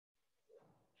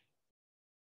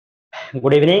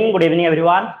Good evening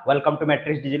everyone welcome two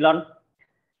matrix डिजिलर्न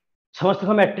समस्त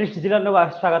को matrix डिजिलर्न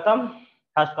स्वागतम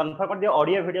फास्ट कन्फर्म कर दियो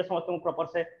ऑडियो वीडियो समस्त को प्रॉपर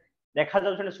से देखा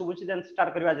जाउछन सुबुची देन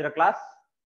स्टार्ट करबा आज क्लास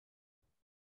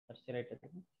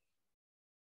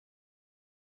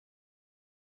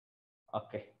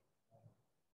ओके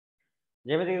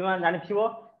जेबे जानि थिबो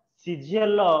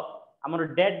सीजीएल हमर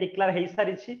डेट डिक्लेयर हे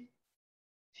सारी छी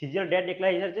सीजीएल डेट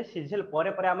डिक्लेयर हे सारी छी सीजीएल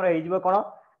परे परे हमर हे जिवो कोन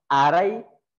आरआई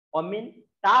अमीन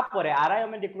तापर आरआई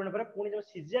अमीन रिक्रुटमेंट पर पुनी जो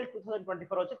सीजीएल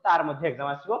 2024 अछि तार मध्ये एग्जाम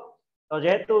आसीबो तो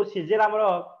जेहेतु सीजीएल हमर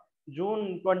जून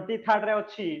 23 रे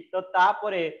अछि तो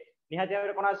तापर निहाती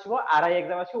भाबरे कोन आसीबो आरआई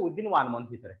एग्जाम आसीबो विदिन 1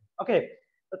 मंथ भीतर ओके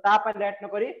तो ता पर लेट न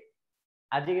करी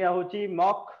आज के होची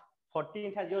मॉक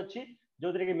 14 था जो अछि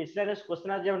जो तरे के मिसलेनियस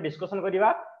क्वेश्चन आज हम डिस्कशन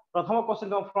करिवा प्रथम क्वेश्चन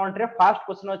तो फ्रंट रे फर्स्ट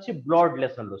क्वेश्चन अछि ब्लड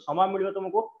रिलेशन रो समय मिलिबो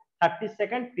तुमको 30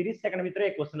 सेकंड 30 सेकंड भीतर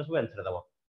एक क्वेश्चन सब आंसर दबो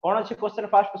कोन अछि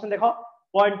क्वेश्चन फर्स्ट क्वेश्चन देखो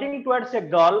pointing towards a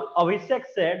girl Abhishek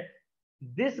said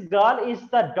this girl is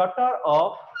the daughter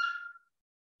of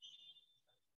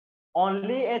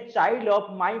only a child of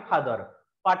my father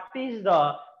what is the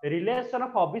relation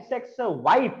of Abhishek's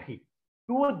wife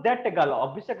to that girl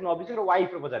Abhishek ro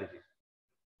wife ro pachari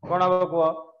कोन हबो को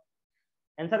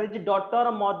answer is daughter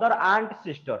mother aunt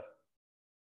sister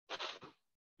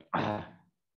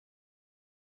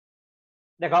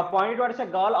देखो point word से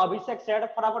girl अभिषेक said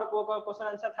फटाफट question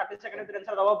answer 30 second भीतर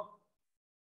answer दबो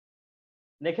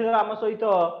देखि दो हम सहित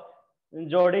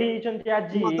जोड़ी चंती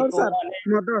आज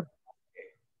मदर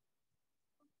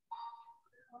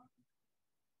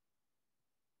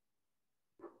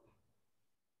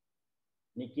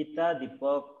निकिता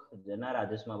दीपक जना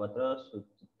राजेश महापात्र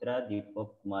सुचित्रा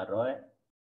दीपक कुमार रॉय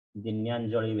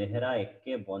दिन्यांजलि बेहेरा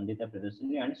एके बंदिता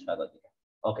प्रदर्शनी एंड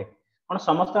स्वागतिका ओके कोन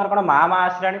समस्त कोन मामा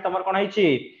आसरानी तमर कोन हिची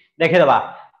देखे दबा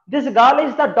this girl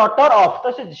is the daughter of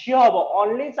तो से झियो हबो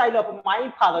only child of my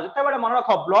father जते बडे मन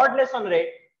रखो ब्लड रिलेशन रे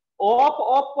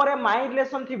ऑफ परे माय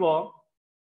रिलेशन थिबो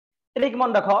ठीक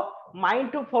मन रखो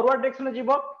माइंड टू फॉरवर्ड डायरेक्शन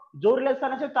जीवो जो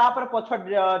रिलेशन আছে तापर पछ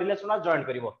रिलेशन जॉइन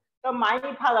करिवो तो माय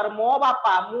फादर मो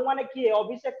बापा मु माने की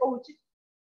अभिषेक कहूची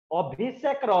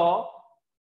अभिषेक रो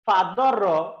फादर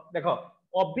रो देखो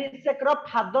अभिषेक रो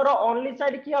फादर ओनली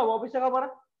चाइल्ड की हो अभिषेक हबो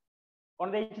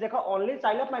कोन देछि देखो only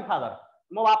child of my father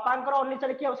मो बापांकर ओनली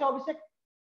चाइल्ड की हो अभिषेक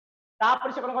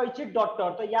तापर से कोन कहिछि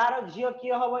डॉटर तो यार जियो की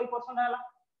हबो ई पर्सन हला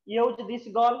ये होछि दिस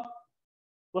गर्ल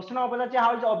क्वेश्चन पता छै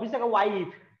हाउ इज अभिषेक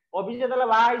वाइफ अभिषेक दला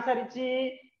वाइ सारिछि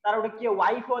तार ओटे की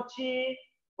वाइफ अछि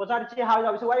पचारछि how is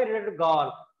Abhishek wife related girl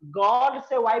girl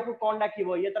से वाइफ कोन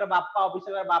डाकिबो ये तार बापा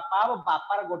अभिषेक बापा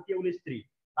बापार गोटी उली स्त्री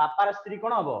बापार स्त्री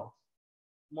कोन हबो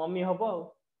मम्मी हबो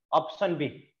ऑप्शन बी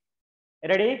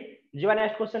रेडी जीवा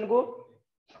नेक्स्ट क्वेश्चन को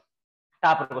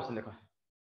तापर क्वेश्चन देखो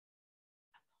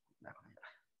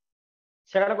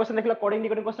सेकंड क्वेश्चन देखला कोडिंग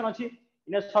निकोडिंग क्वेश्चन अछि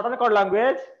इन शॉर्ट कोड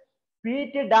लैंग्वेज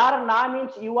पीट डार ना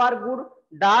means you are good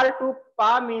Dar to पा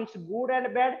means good and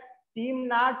bad team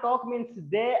ना talk means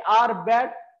they are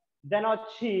bad then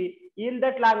अछि in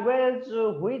that language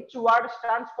which word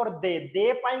stands for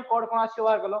they pine code कोन आसी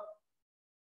वार गलो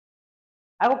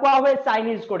आको को हुए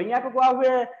चाइनीज कोडिंग आको को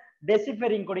हुए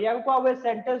डेसिफरिंग कोडिंग आको को हुए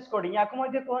सेंटेंस कोडिंग आको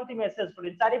मध्ये कोनती मेसेज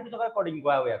कोडिंग चारि प्रकार कोडिंग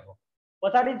को हुए आको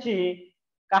पताडी छी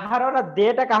कहारो ना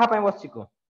देटा कहा पय बसछि को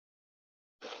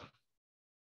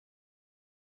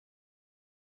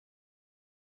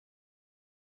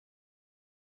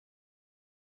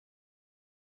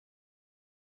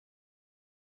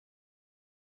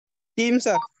टीम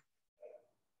सर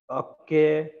ओके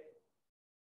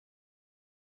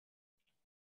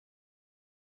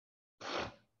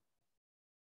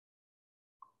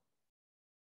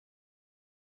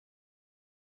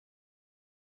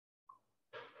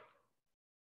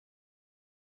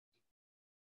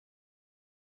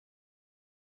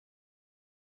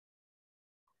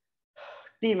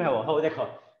टीम है हो देखो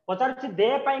पचार छी दे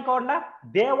पई कोडना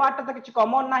दे वाट तो किछ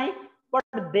कॉमन नाही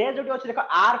बट दे जोटी अछि देखो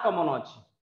आर कॉमन अछि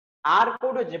आर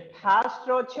कोड अछि फर्स्ट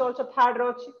रो अछि और थर्ड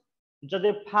रो अछि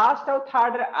जदि फर्स्ट और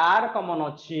थर्ड रे आर कॉमन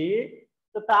अछि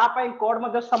तो ता पई कोड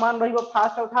मध्ये समान रहिबो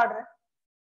फर्स्ट और थर्ड रे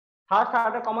फर्स्ट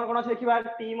थर्ड रे कॉमन कोन अछि देखिबा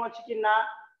टीम अछि कि ना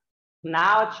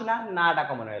अछि ना नाटा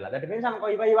कॉमन हैला दैट मींस हम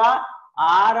कहि परिबा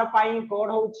आर पई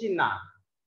कोड होछि ना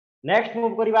नेक्स्ट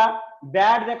मूव करिबा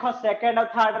बैड देखो सेकंड और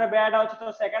थर्ड रे बैड अछि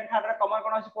तो सेकंड थर्ड रे कॉमन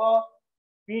कोन अछि को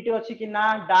पीट अछि कि ना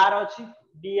डार अछि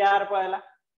डीआर पयला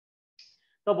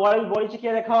तो बड़ी छी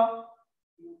के देखो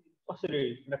सॉरी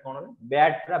एटा कोन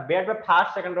बैड पे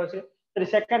फर्स्ट सेकंड रे अछि तो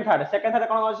सेकंड थर्ड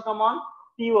कोन अछि कॉमन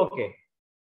टी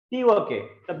ओके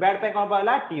तो बैड पे कोन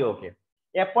पयला टी ओके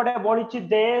एपटे बड़ी छी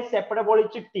दे सेपटे बड़ी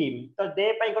छी टीम तो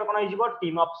दे पई कोन हिजबो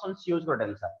टीम ऑप्शन सी यूज कर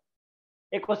आंसर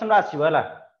एक क्वेश्चन आसीबो हला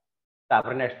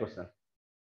तापर नेक्स्ट क्वेश्चन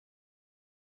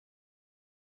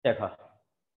देखो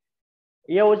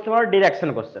ये होच तुम्हारा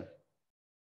direction question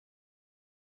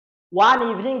one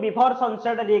evening before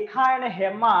sunset Rekha and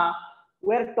Hema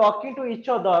were talking to each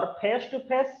other face to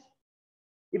face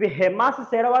if Hema's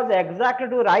share was exactly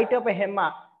to right of Hema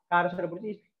car share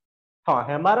पड़ुची हां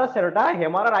Hema रा share टा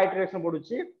Hema रा right direction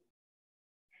पड़ुची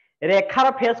रेखा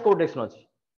रा face को direction अछि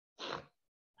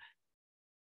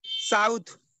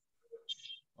south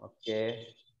okay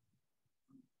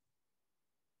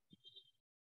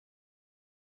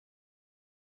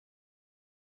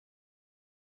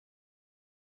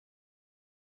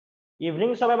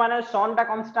evening समय माने सन टा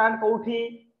कांस्टेंट कोठी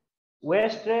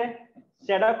वेस्ट रे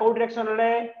शेडो को डायरेक्शन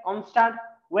रे कांस्टेंट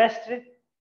वेस्ट रे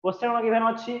क्वेश्चन गिवन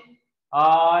अछि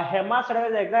Hema shadow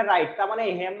is exact right ता माने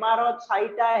हेमा रो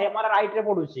साइडा हेमा रो राइट रे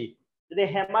पडुची यदि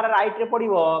हेमा रो राइट रे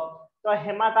पडिबो तो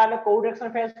हेमा ताले को डायरेक्शन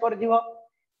फेस कर दिबो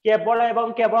केवल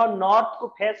एवं केवल नॉर्थ को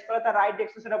फेस करे ता राइट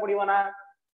डायरेक्शन से पडिबो ना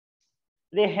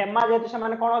यदि हेमा जेतु से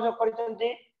माने कोन जो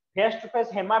करिसंती face to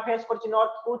face Hema face करछि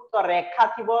नॉर्थ को तो रेखा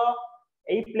थिबो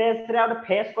एई प्लेस रे आउट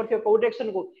फेस करथियो को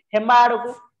डायरेक्शन को हेमा आड़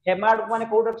माने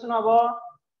को डायरेक्शन हबो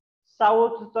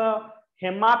साउथ तो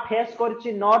हेमा फेस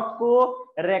करछि नॉर्थ को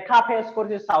रेखा फेस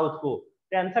करछि साउथ को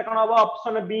तो आंसर कोन हबो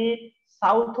ऑप्शन बी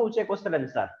साउथ होचे क्वेश्चन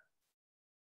आंसर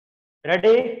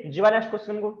रेडी जीवा नेक्स्ट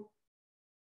क्वेश्चन को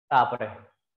तापरे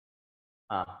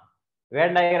हां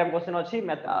वेन डायग्राम क्वेश्चन अछि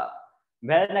मैं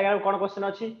वेन डायग्राम कोन क्वेश्चन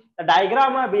अछि the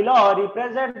diagram below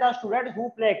represent the student who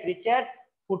play cricket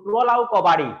football आउ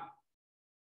कबड्डी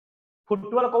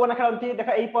फुटबॉल कोन खेलंती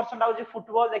देखा एई पर्सन आउची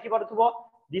फुटबॉल देखि परथुबो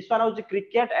this one आउची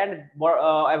cricket and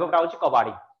above आउची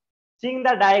kabaddi seeing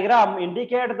the diagram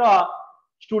indicate the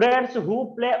students who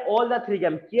play all the three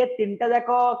game के तीनटा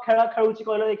जाको खेल खेलुची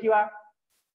कहलो देखिबा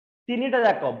तीनटा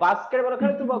जाको बास्केटबॉल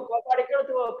खेलथुबो कबड्डी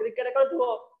खेलथुबो क्रिकेट खेलथुबो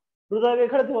फुटबॉल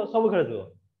खेलथुबो सब खेलथुबो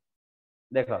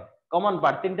देखो कॉमन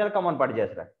पार्ट तीनटा कॉमन पार्ट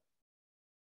जेसरा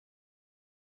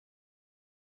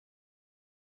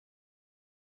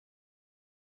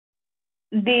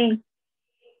D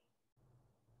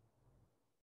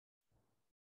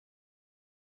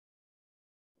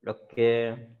okay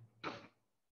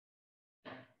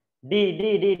D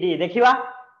D D D देखिबा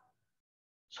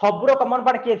सबरो कॉमन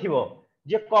पार्ट के थिबो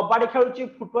जे कबड्डी खेलुची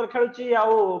फुटबॉल खेलुची आ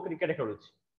क्रिकेट खेलुची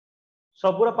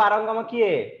सबरो पारंगम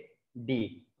किए डी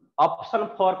ऑप्शन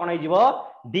 4 कोन हिजबो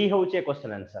डी होचे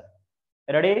question answer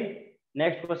ready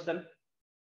next question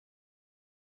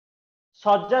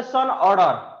suggestion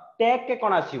order take के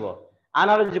कोन आसीबो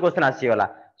एनालॉजी क्वेश्चन आसीगला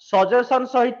सजेशन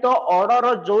सहित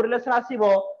ऑर्डर जो रिलेशन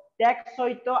आसीबो टेक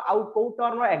सहित आउ को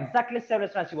term exactly same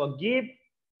relation आसीबो give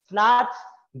snatch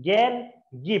gain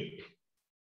gift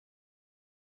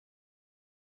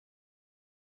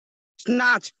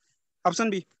snatch option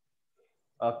B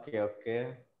okay okay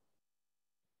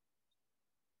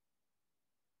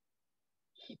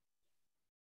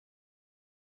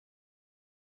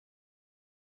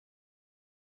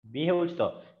B होउछ तो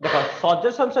देखो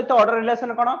suggestion सहित ऑर्डर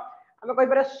रिलेशन कोन हमें कहि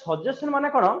पारे सजेशन माने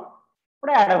कोन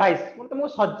पुरा एडवाइस मैं तुमको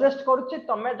सजेस्ट करूची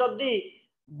तमे जदी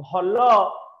भलो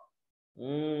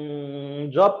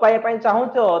जॉब पाए पई चाहू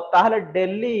तो ताहले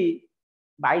डेली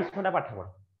 22 घंटा पाठ पढ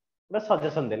मैं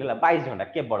सजेशन देला 22 घंटा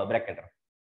केवल ब्रैकेट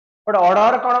बट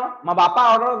ऑर्डर कोन मा बापा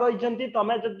ऑर्डर दैछंती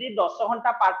तमे जदी 10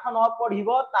 घंटा पाठ न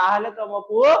पढिबो ताहले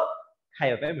तुमको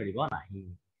खाइबा पे मिलिबो नाही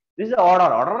this is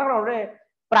order order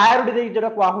priority दे जेटा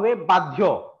को हुए बाध्य you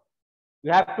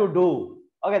have to do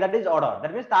okay that is order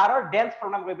that means taro dense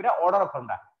form नाम कहिबे ऑर्डर फॉर्म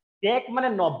टेक माने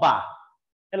नबा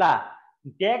हैला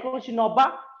टेक होछि नबा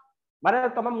माने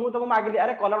तमे मु तमे मागिली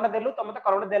अरे कलमटा देलु तमे त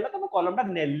कलमटा देला तमे कलमटा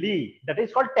नेली दैट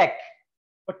इज कॉल्ड टेक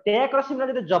तो टेक रो सिमना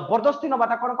जदि जबरदस्ती नबा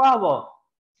ता कोन कहबो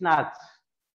स्नैच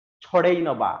छोड़ेई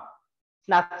नबा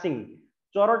स्नैचिंग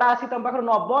चोरटा आसी तम पाखर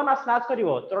नबो ना स्नैच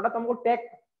करिवो चोरटा तुमको टेक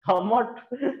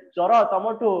चोर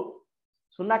तमठू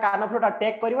सुना कानफुटा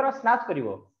टेक करिवो ना स्नैच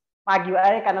करिवो मागिबा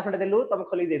ए कानफुटा देलु तम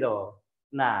खोली दे दो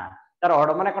ना तार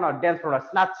ऑर्डर माने कोन डेंस प्रोडक्ट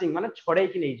स्नैचिंग माने छोड़ेई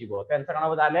कि नै जिवो तो आंसर कोन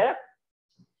बताले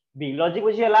बी लॉजिक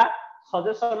बुझी हला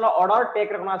सजेशन लो ऑर्डर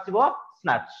टेक रे कोन आसीबो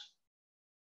स्नैच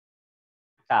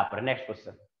तापर नेक्स्ट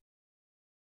क्वेश्चन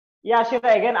या आसीबा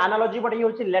अगेन एनालॉजी बट ये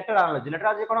होची लेटर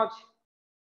एनालॉजी कोन अछि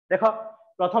देखो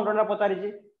प्रथम टर्न पतारी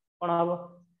जी कोन हबो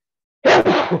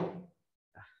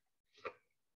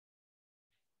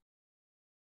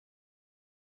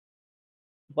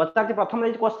पताती प्रथम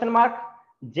रे क्वेश्चन मार्क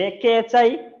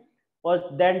जेकेएचआई और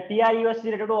देन टीआरयूएस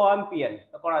रिलेटेड टू ओएमपीएन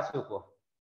तो कोन आसीबो को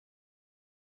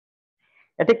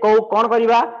एठी को कोन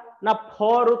करिबा ना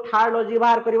 4 रु थर्ड लॉजिक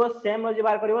बाहर करिवो सेम लॉजिक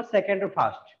बाहर करिवो सेकंड रु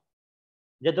फर्स्ट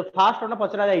जे तो फर्स्ट वन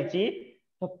पचरा जाईची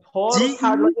तो 4 रु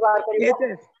थर्ड लॉजिक बाहर करिवो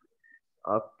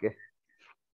ओके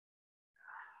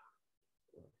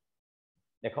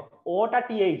देखो ओटा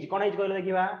टीएच कोन हेज कहले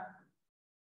देखिबा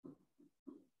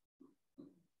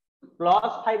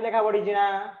 +5 लेखा बढ़ी छी ना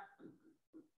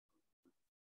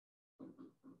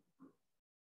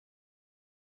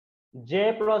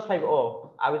J+5 ओ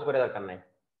आविज करे दरकार नहीं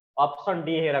option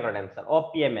D Hera correct answer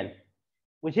ओपीएमएन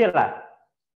बुझियला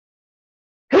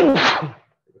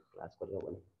class करियो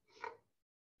बोले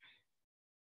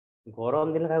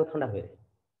गरम दिन का ठंडा हुए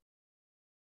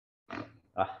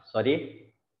सॉरी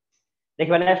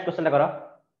देखिबा नेक्स्ट क्वेश्चन करो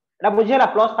एटा बुझियला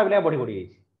 +5 लेखा बढ़ी बढ़ी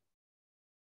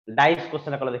डाइस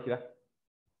क्वेश्चन कलो देखिबा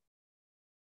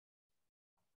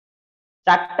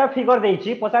चारटा फिगर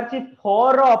देइची पचारची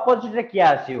 4 रो ऑपोजिट रे किया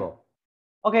आसीबो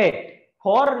ओके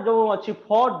 4 जो अछि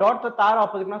 4 डॉट तो तार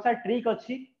ऑपोजिट ना सर ट्रिक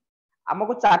अछि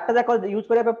हमको चारटा जाक यूज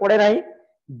करिया पे पड़े नाही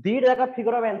दीटा जाक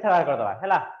फिगर ऑफ आंसर बाहर कर दवा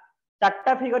हैला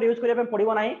चारटा फिगर यूज करिया पे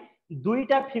पड़िबो नाही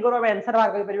दुईटा फिगर ऑफ आंसर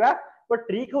बाहर कर परिबा तो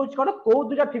ट्रिक होछ कोन को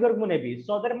दुईटा फिगर मु नेबी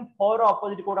so that 4 row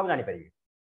opposite Kota जानि परिबी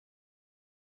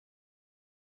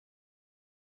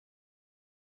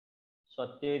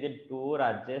सत्यजित 2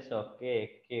 राजेश ओके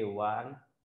के 1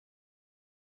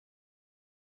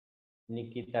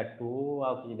 निकिता 2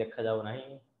 आ कि देखा जाउ नाही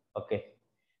ओके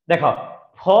देखो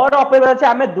 4 ऑपोजिट अछि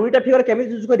हमें दुईटा फिगर केमि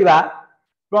यूज करिबा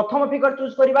प्रथम फिगर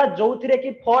चूज करिबा जोथिरे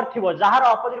कि 4 थिबो जहार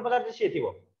ऑपोजिट पदार्थ सी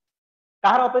थिबो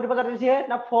कहार ऑपोजिट पदार्थ सी है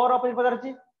ना 4 ऑपोजिट पदार्थ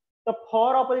सी तो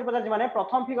 4 ऑपोजिट पदार्थ माने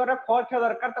प्रथम फिगर रे 4 थियो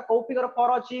दरकार तो को फिगर 4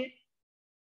 अछि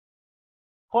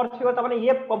 4 थियो त माने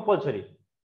ये कंपलसरी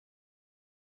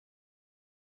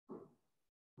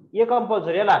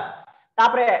हैला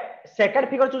तापरे सेकंड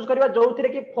फिगर चूज करिबा जोथिरे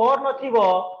कि 4 नथिबो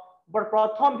बट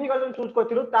प्रथम फिगर जो चूज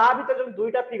करथिलु ता भीतर जो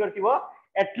दुईटा फिगर थिबो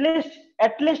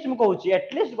एटलिस्ट मु कहूची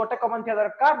एटलिस्ट गोटे कॉमन थिया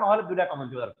दरकार नहले दुईटा कॉमन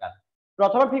थिया दरकार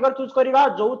प्रथम फिगर चूज करिबा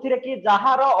जोथिरे कि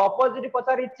जहार ऑपोजिट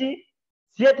पचारिछि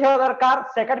सिए थिया दरकार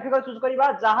सेकंड फिगर चूज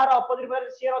करिबा जहार ऑपोजिट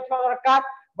पचारिछि सिए नथिया दरकार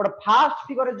बट फर्स्ट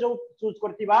फिगर जो चूज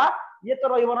करथिबा ये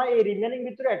तो रहिबो ना ए रिमेनिंग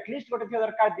भीतर एटलिस्ट गोटे थिया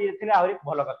दरकार दिए थिले आहुरी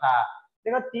भलो कथा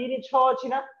देखो 3 6 अछि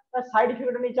ना साइड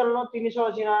फिगर नहीं चलनो 3 6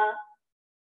 अछि ना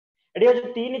एडी अछि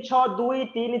 3 6 2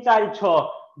 3 4 6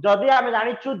 जदी हम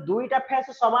जानिछु दुईटा फेस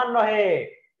समान रहे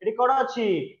एडी कोन अछि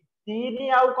 3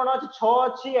 आउ कोन अछि 6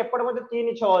 अछि एपड मध्ये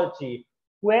 3 6 अछि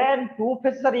when two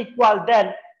faces are equal then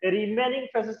remaining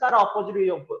faces are opposite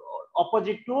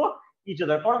to each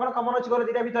other cone cone common अछि कर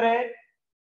दिटा भितरे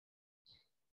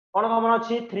कोन कॉमन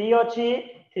अछि 3 अछि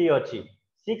 3 अछि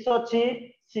 6 अछि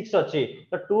 6 अछि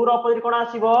तो 2 रो ऑपोजिट कोन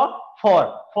आसीबो 4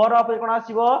 4 ऑपोजिट कोन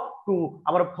आसीबो 2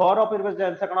 हमर 4 ऑपोजिट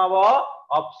आंसर कोन हबो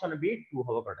ऑप्शन बी 2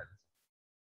 हबो करेक्ट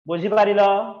बुझी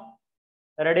पारिलो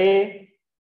रेडी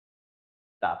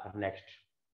तापर नेक्स्ट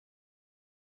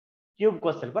क्यूब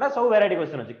क्वेश्चन पर सब वैरायटी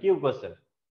क्वेश्चन अछि cube question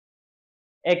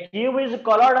a cube is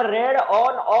colored red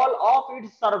on all of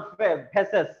its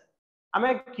surfaces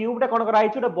हमें क्यूब रे कोन कराई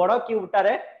छु बड़ क्यूब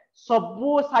टारे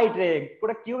सबु साइड रे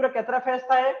गोटे क्यूब रे केतरा फेस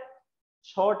थाए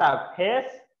 6टा फेस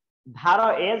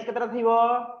धार एज केतरा थिबो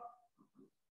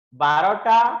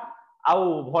 12टा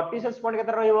आउ वर्टिसेस पॉइंट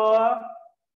केतरा रहिबो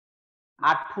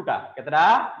 8टा केतरा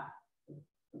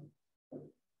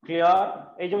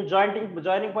क्लियर ए जो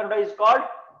joining point is called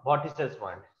vertices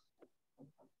point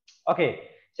okay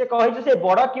से कहि जे से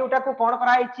बड़ क्यूबटा को कोन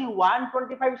कराई छि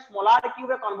 125 स्मॉलर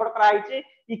क्यूब रे कन्वर्ट कराई छि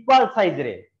इक्वल साइज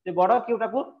रे से बड़ क्यूबटा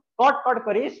को कट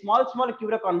करी स्मॉल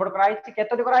क्यूब रे कन्वर्ट कराई छि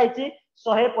केतोटी कराई छि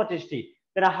 125 T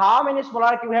then how many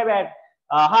smaller cube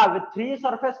have 3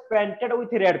 surface painted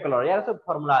with red color यार सब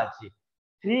फार्मूला अछि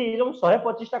 3 जो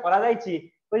 125 टा करा जाई छि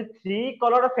तो 3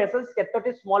 colour faces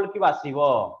केतोटी small cube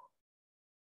आसीबो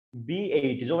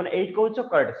B8 जो माने 8 कहउछ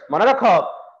करेक्ट मन रख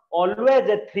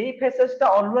always 3 faces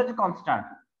टा always constant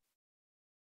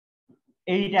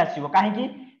 8 आसीबो काहे कि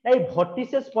नै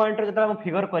वर्टिसेस पॉइंट रे जता हम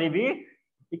फिगर करबी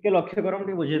टिके लक्ष्य करम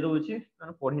टिके बुझे दउछि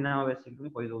माने पढी ना बेसिकली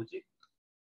कहि दउछि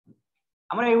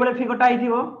हमर एई बले फिगरटा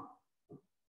आइथिबो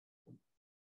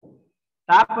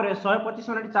तापरे 125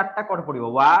 मिनिट चारटा कोड पडिबो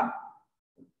 1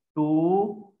 2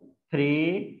 3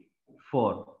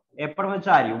 4 एपड में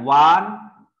 4 1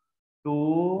 2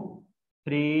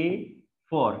 3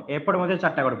 4 एपड मध्ये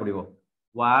चारटा कोड पडिबो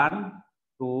 1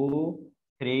 2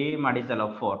 3 माडी चलो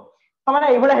 4 त माने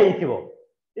एई बले हेइथिबो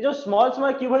ए जो small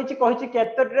cube होइछि कहिछि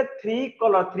केतोटे 3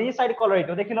 colour 3 side colour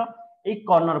हेइतो देखिलो ए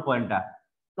कॉर्नर पॉइंटटा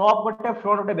टॉप गोटे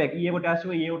फ्रंट गोटे बैक ये गोटे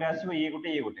आसीबो ये गोटे आसीबो ये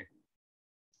गोटे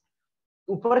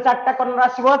ऊपर चारटा कॉर्नर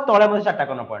आसीबो तळे मध्ये चारटा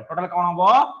कॉर्नर पॉइंट टोटल कोन हबो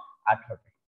 8 टे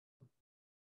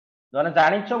जने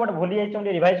जानिछो बट भूली जाइछो हम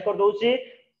रिवाइज कर दउछि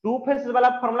टू फेसेस वाला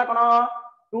फार्मूला कोन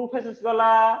टू फेसेस वाला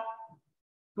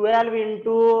 12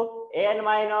 into n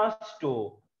minus 2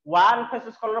 one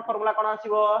faces corner formula कोन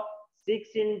आसीबो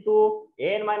 6 into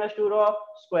n minus 2 रो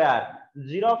स्क्वायर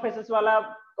जीरो फेसेस वाला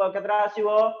केतरा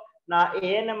आसीबो ना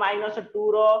n minus 2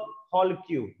 रो होल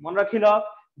क्यूब मन रखिलो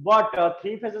but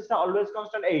 3 phases always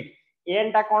constant 8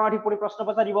 n टा कोन अठी पूरी प्रश्न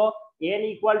पचारिबो n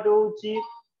इक्वल टू ची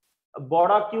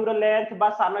बड़ क्यू रो लेंथ बा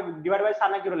साना divide by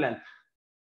Sana Q rho length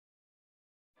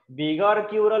bigger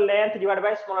Q rho length divide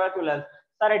by smaller Q length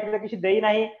sir एठी किछि देई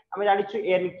नाही हम जानि छु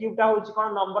n क्यूब टा होछि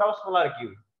कोन number of smaller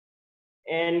cube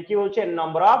n cube होछि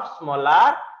नंबर ऑफ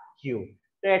स्मॉलर क्यूब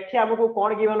तो एठी हमको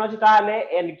कोन गिवन अछि ताले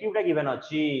n क्यूब टा गिवन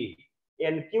अछि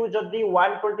n क्यूब जदी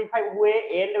 125 हुए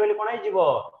n लेवल कोन आइजिवो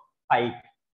 5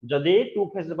 जदी 2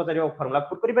 फेज पचारियो फार्मूला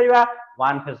पुट करि परिबा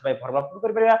 1 फेज बाय फार्मूला पुट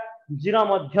करि परिबा 0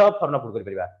 मध्य फार्मूला पुट करि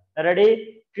परिबा ready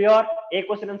clear A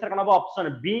question answer कोन हो ऑप्शन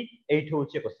बी एठी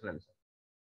होछि क्वेश्चन आंसर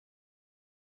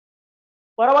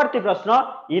परवर्ती प्रश्न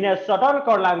इन ए short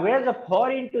code language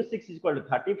 4 into 6 is equal to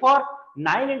 34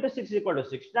 9 into 6 is equal to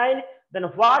 69 then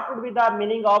what would be the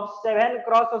meaning of 7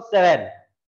 cross 7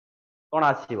 cone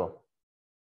आसीबो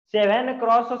 7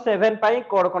 cross 7 pi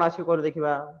code कोन आसी code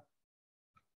देखिबा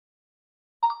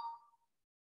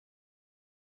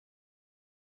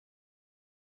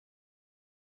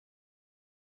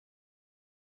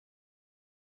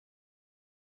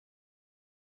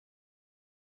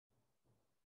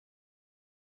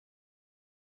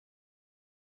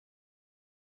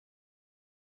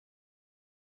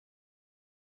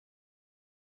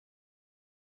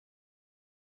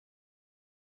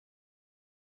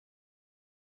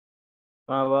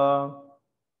अब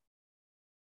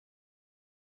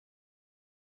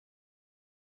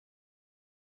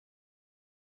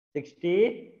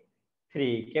 63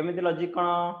 केमिति logic कोन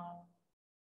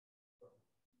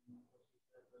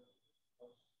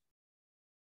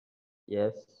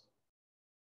yes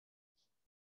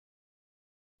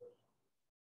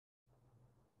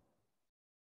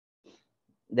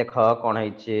देखो कोन है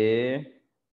छे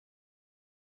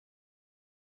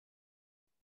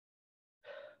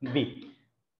बी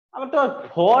हम तो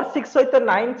 4 6 सहित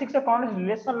 9 6 कोन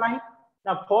रिलेशन नाही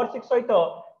ना 4 6 सहित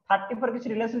 34 किछ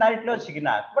रिलेशन डायरेक्टली अछि कि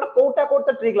ना बट कोटा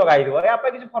कोटा ट्रिक लगाइ दिबो या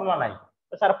पे किछ फार्मूला नाही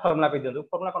तो सर फार्मूला पे दियो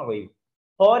फार्मूला कोन होई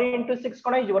 4 into 6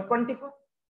 कोन आइजो 24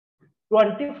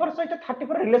 24 सहित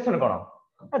 34 रिलेशन कोन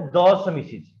 10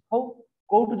 मिसी हो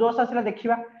कोउट 10 आसिला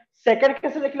देखिबा सेकंड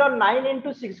केस देखिलो 9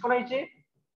 into 6 कोन आइचे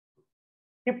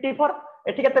 54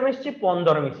 एठी केते मिसी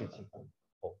 15 मिसी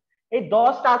ए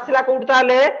 10 टा आसिला कोउट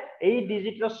ताले ए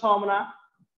डिजिट रो सम ना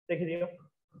देखि दियो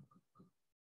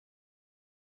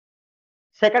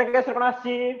सेकंड केस कोन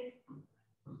आसी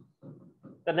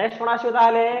तो नेक्स्ट कोन आसी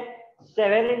ताले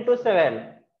 7 into 7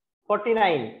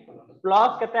 49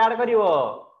 प्लस केते add करिवो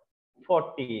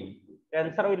 14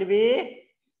 answer will be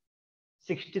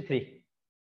 63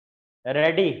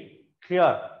 ready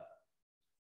clear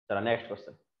चलो नेक्स्ट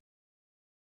क्वेश्चन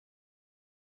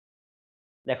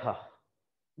देखो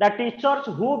the teachers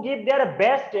who give their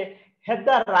best have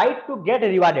the right to get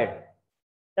rewarded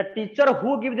the teacher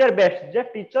who give their best J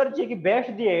teacher जे की best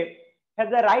दिए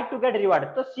have the right to get reward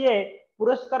तो सिए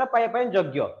पुरस्कार पाए पाए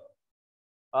योग्य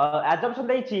assumption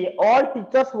देछि all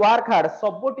teachers work hard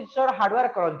सब टीचर हार्ड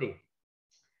वर्क करंती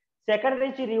सेकंड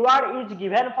देछि reward is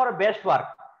given for best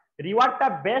work reward ता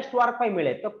बेस्ट वर्क पाई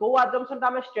मिले तो को assumption ता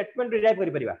हम स्टेटमेंट डिराइव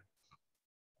करि परिबा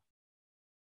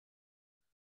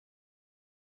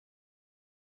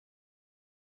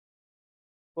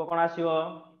को कोन आसीबो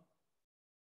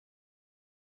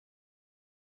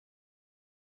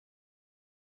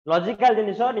लॉजिकल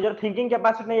जिनिस निजर थिंकिंग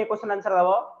कैपेसिटी ने ये क्वेश्चन आंसर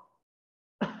दबो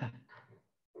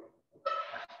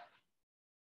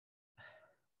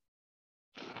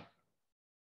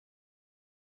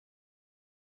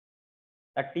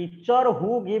a teacher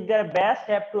who give their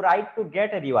best have to right to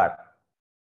get a reward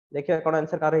देखिए कोन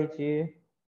आंसर का रही छी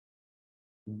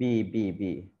बी बी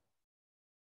बी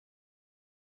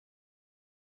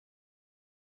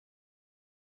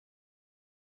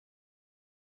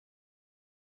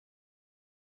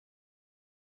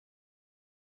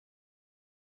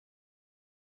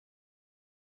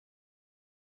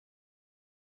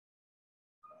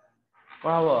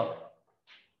कोन हो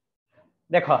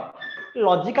देखो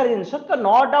लॉजिकल जिनिस तो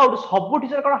नो डाउट सब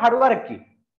टीचर कोन हार्ड वर्क की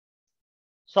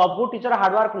सब टीचर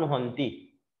हार्ड वर्क नहंती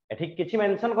एठी किछि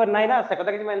मेंशन कर नाही ना से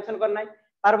कथा किछि मेंशन कर नाही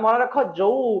तार मन रखो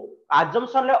जो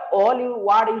अजम्पशन ले all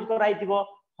word use कराइतिबो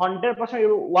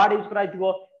 100% word use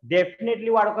कराइतिबो definitely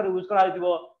word कर यूज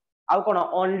कराइतिबो आ कोन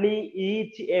ओनली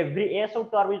ईच एवरी ए सब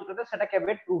टर्म यूज करते सेटा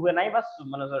केबे ट्रू हुए नाही बस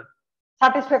मन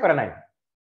सैटिस्फाई करे नाही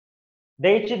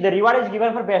देछि the reward is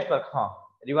given for best work हां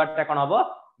रिवार्ड ता कोन हबो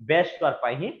बेस्ट वर्क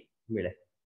पाई ही मिले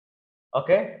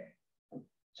ओके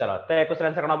चलो तो एक क्वेश्चन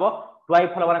आंसर कोन हबो ट्वाइस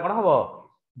फॉलो माने कोन हबो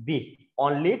B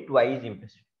only twice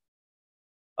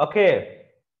impressive okay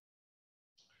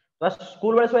तो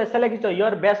स्कूल वाले सो ऐसा लिखि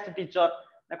योर बेस्ट टीचर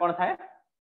ना कौन थाए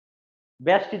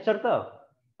बेस्ट टीचर तो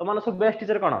तुम सब बेस्ट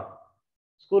टीचर कौन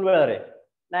स्कूल बेला रे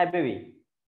ना एबे भी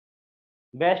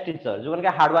बेस्ट टीचर जो मन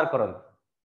के हार्ड वर्क करन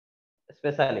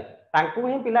स्पेशली तांको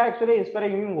ही पिला एक्चुअली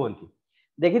इंस्पायरिंग होंती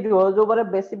देखि दियो जो बारे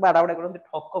बेसी बाडा बाडा करन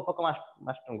ठक फक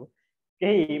मास्टर को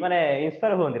केही माने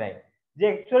इंस्पायर होंती नाही जे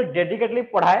एक्चुअली डेडिकेटली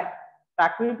पढाए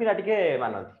ताकू ही पिला टिके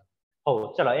मानंती हो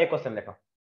चलो एक क्वेश्चन देखो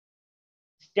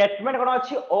स्टेटमेंट कोन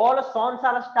अछि all sons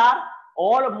are star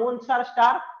all moons are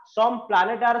star some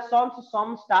planet are sons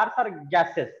some stars are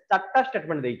gases चारटा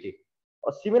statement देइछि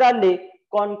और सिमिलरली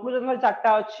कंक्लूजन में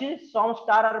चारटा अछि सम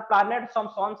star our planet some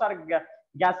sons are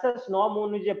gases no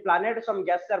moon is a planet some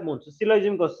gases are moons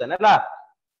syllogism question हैला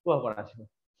को कोन अछि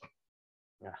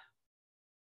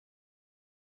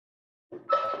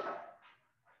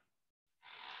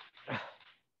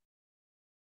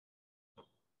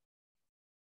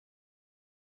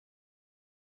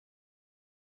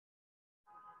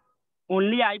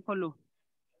Only I follow.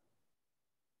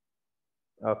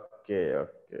 Okay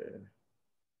okay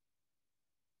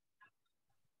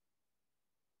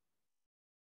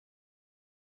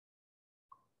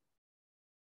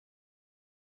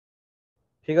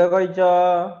figure करिछ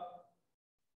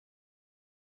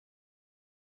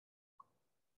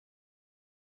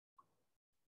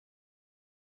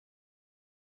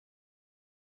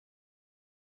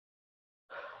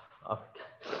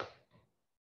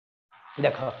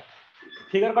देखो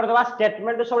figure कर दबा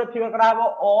statement सब फिगर करा हबो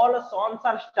ऑल सन्स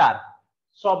आर स्टार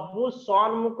सबु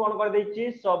सन मु कोन कर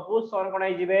देछि सबु सन कोन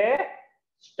आइ जिवे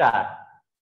स्टार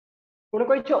कोन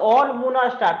कहै छै ऑल मून आर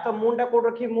स्टार तो मून टा कोड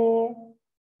रखी मु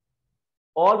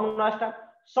all moon are star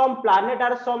some planet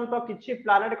are some तो किछि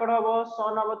प्लैनेट कोन हबो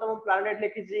सन हबो तो मु प्लैनेट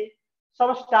लिखि छी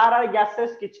सम स्टार आर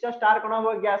गैसेस किछि स्टार कोन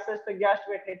हबो गैसेस तो गैस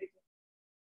में ठेठी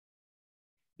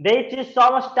देछि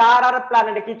सम star our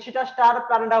planet किछिटा star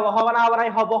planet हबो ना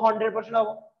 100%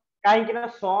 हबो काहे कि ना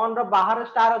सन रो बाहर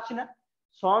स्टार अछि ना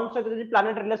सन से जदि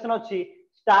प्लैनेट रिलेशन अछि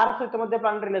स्टार से मध्ये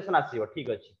प्लैनेट रिलेशन आसीबो ठीक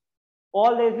अछि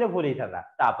ऑल देइले भूली थाला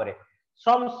तापरे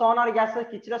सम सन आर गैसेस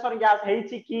किछिटा सन गैस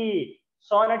हेछि कि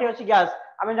सन एठी अछि गैस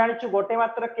हमें जानि छु गोटे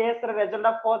मात्र केस रे रिजल्ट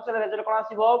ऑफ फॉल्स रे रिजल्ट कोन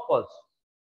आसीबो फॉल्स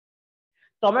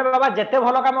तमे बाबा जेते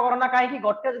भलो काम करना काहे कि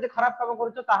गोटे जदि खराब काम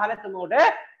करूछो ताहाले तुम गोटे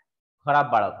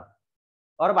खराब बालक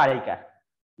और बालिका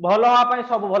भलो हा पई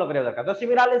सब भलो करिया दरकार तो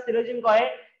सिमिलरली सिलोजिज्म कहे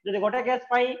जदि गोटे केस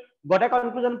पई गोटे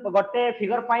कंक्लूजन गोटे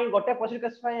फिगर पई गोटे पोजिटिव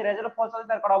केस पई रिजल्ट फॉल्स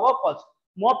आसी कोन हबो फॉल्स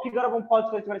मो फिगर को फॉल्स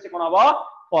करिस माने से कोन हबो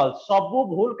फॉल्स सब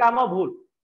भूल काम भूल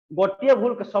गोटे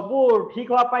भूल सब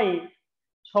ठीक होआ पई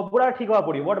सबुरा ठीक होआ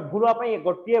पड़ी बट भूल होआ पई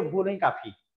गोटे भूल ही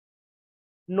काफी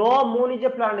no moon is a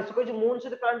planet से कोइ मून से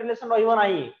प्लैनेट रिलेशन रहिबो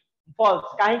नाही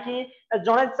फॉल्स काहे कि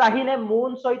जणे चाहिने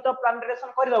मून सहित प्लैनेट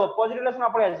रिलेशन करि दबो पॉजिटिव रिलेशन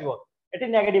आपळे आसीबो एटी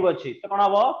नेगेटिव अछि तो कोन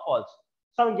हबो false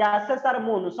some gases are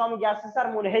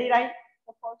moon हेई राई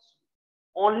false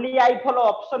only I follow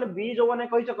option B जो माने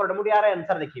कहिछ करड मुडी यार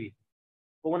आंसर देखिबी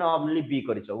को माने ओनली बी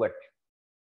करिछ वेट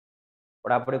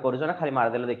पढा पढी करूछ ना खाली मार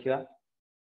देले देखिबा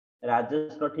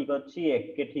राजेश को ठीक अछि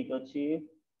एक के ठीक अछि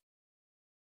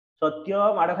सत्य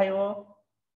माड खाइबो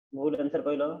भूल आंसर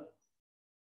कहलो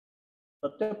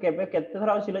सत्य केबे केते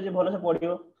थरा सिले जे भलो से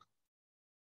पढियो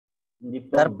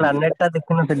सर प्लैनेट ता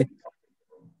देखि नथली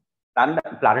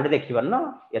प्लैनेट देखिबन ना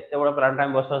एते बड़ प्लैनेट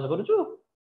हम बसवास करूछु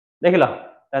देखिलो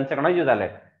आंसर कोन हिजो ताले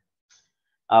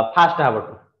फास्ट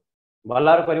हाबट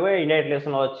भलार करिवो इनडायरेक्ट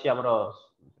रिलेशन अछि हमरो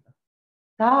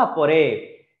ता परे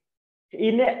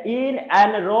in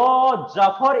an row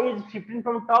Jafar is 15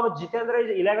 from top Jitendra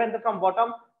is 11th from bottom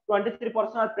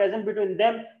 23% are present between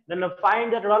them then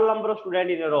find the total number of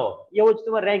student in a row ये होछ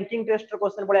तुम ranking test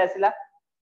question पड़े आसिला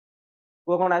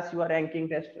को कोन आसीबो ranking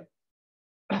test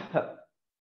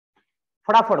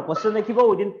फटाफट question देखिबो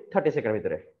within 30 second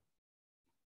भीतर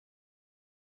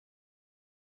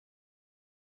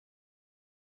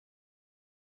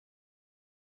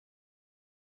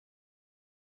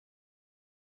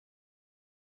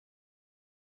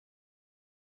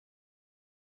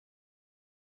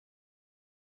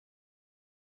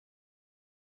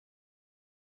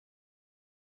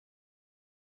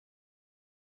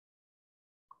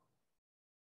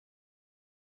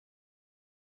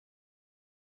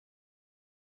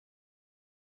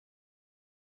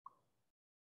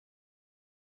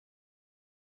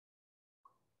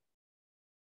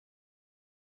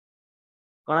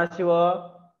कोन आसीबो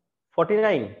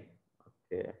 49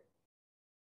 okay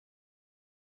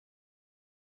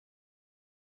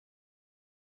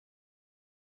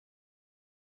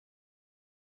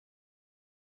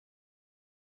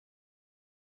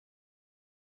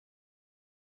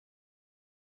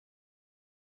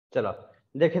चलो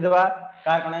देखि देबा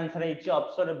का कोन answer hitch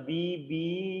option B B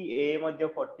ए मध्ये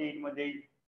 14 मध्ये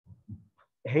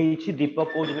हेछि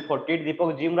दीपक को जने 48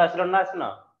 दीपक जिम रा आसलो ना आसना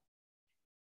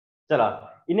चलो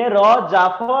इने र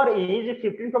जाफर इज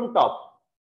 15 फ्रॉम टॉप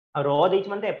र देछि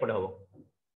मानते एपड हो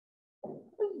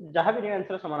जहां भी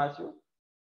आंसर समान आसियो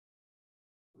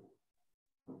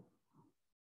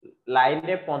लाइन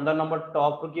रे 15 नंबर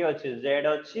टॉप की अछि जेड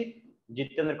अछि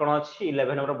जितेंद्र कोन अछि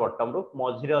 11 नंबर बॉटम रो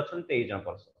मझिरे अछन 23 जन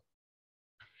पर्सन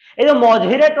ए जो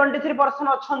मझिरे 23%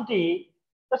 अछंती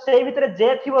तो सेई भितरे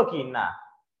जे थिबो कि ना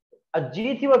आ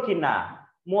जी थिबो कि ना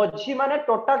मझी माने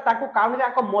टोटल ताको काउंट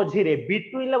जाक मझिरे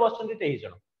बिटवीन ले बसंती 23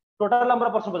 जन टोटल नंबर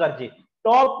पर्सन बजार जी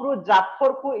टॉप रु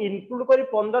जाफर को इंक्लूड करी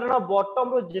 15 जन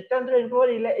बॉटम रु जितेंद्र इंक्लूड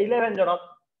 11 जन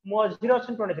मझिरे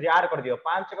अछन 23 आर कर दियो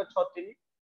 5 1 6 3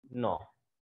 9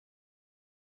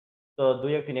 तो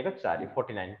 2 1 3 1 4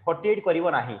 49 48 करिवो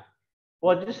नाही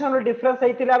पोजीशन डिफरेंस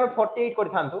हेतिले हम 48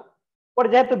 करथांतु पर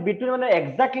जेहेतु बिटवीन माने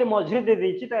एक्जेक्टली मझिरे दे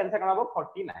देछि तो आंसर कना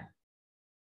 49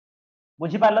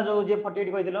 बुझी पारलो जो जे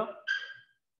 48 कहि दिलो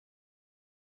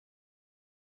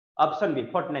ऑप्शन बी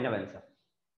 49 है आंसर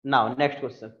नाउ नेक्स्ट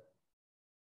क्वेश्चन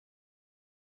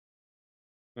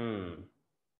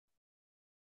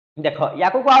देखो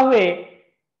याको कहा हुए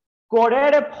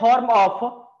coded form of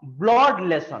blood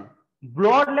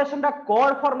lesson दा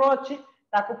कोड फॉर्म अछि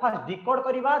ताको फर्स्ट डिकोड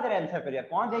करिवा देन आंसर करिया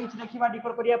कोन देछि देखिबा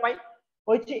डिकोड करिया पाई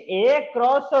होछि a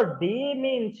cross d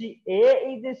means a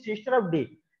is the sister of d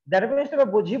that means तो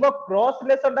बुझिबो क्रॉस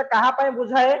रिलेशन दा कहा पाई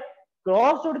बुझाए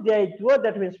क्रॉस उड दियाइतो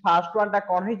दैट मींस फर्स्ट वन दा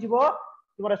कोन हे जिवो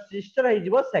तुमरा सिस्टर हे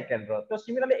जिवो सेकंड रो तो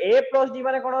सिमिलरली a प्लस d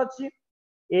माने कोन अछि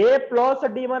a प्लस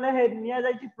d माने हे निया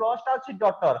जाइछि प्लस ता अछि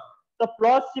डॉटर तो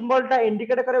प्लस सिंबल ता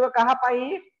इंडिकेट करबो कहा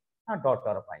पाई हां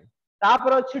डॉटर पाई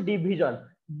तापर अछि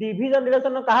डिवीजन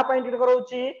रिलेशन कहा पाई indicate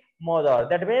करोछि mother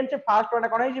that means first one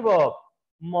कोन हे जिवो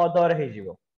मदर हे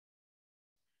जिवो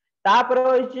तापर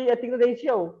होइछि एतिक देइछि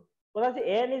आ पता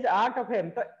छै n इज 8 ऑफ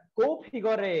m तो को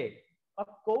फिगर रे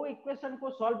को इक्वेशन को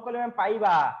सॉल्व करले हम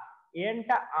पाइबा n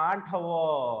टा 8 हवो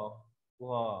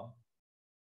वो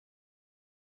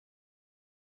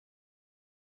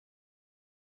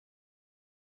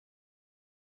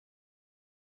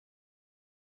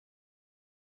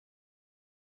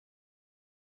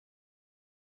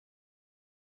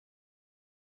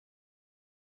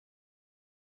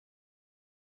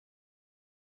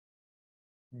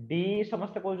डी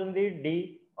समस्त कहउछन्ती डी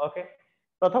ओके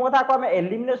प्रथम कथा को हम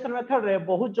एलिमिनेशन मेथड रे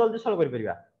बहुत जल्दी सॉल्व कर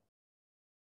परिबा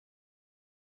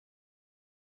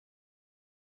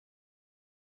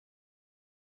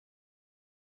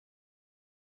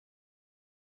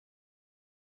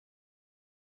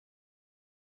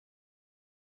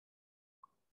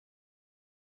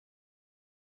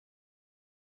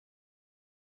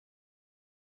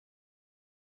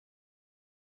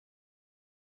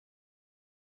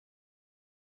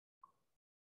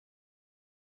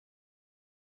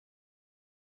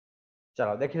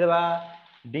चलो देखि देबा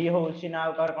डी होउछि ना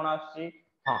कार कोन आछि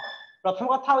हां प्रथम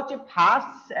कथा होछि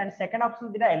फर्स्ट एंड सेकंड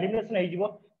ऑप्शन दिना एलिमिनेशन हे जिवो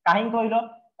काहे कहलो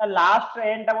लास्ट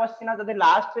एंड ता बसछि ना जदि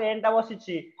लास्ट एंड ता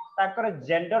बसिछि ताकर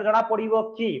जेंडर जणा पडिबो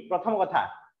की प्रथम कथा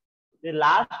जे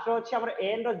लास्ट रो अछि हमर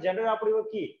एन रो जेंडर जणा पडिबो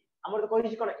की हमर तो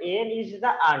कहिछि कोन एन इज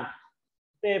द आंट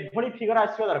ते भली फिगर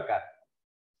आछियो दरकार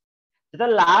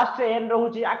जद लास्ट एन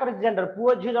रहउछि आकर जेंडर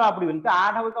पुओ झियो जणा पडिबो त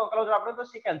 8 हो तो अकल जणा पडिबो तो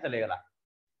सी कैंसिल हे गला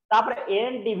तापर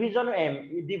n डिवीजन m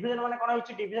डिवीजन माने कोन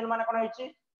होछि डिवीजन माने कोन होछि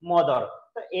मदर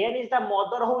तो n इज द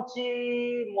मदर होछि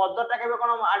मदर ता केबे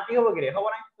कोन आंटी होबो कि रे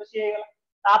होबो नै तो सी हे गला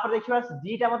तापर देखिबा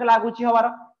d ता मते लागुछि होबार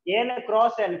n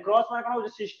क्रॉस माने कोन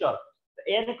होछि सिस्टर तो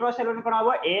n क्रॉस l कोन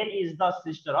होबो n is the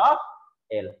sister of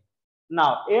l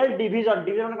now l division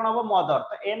माने कोन होबो मदर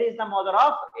तो n is the mother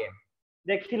of m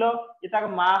देखिलो इ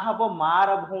ताक मा हबो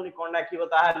मार भौणी कोन डाकिबो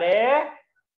ताहले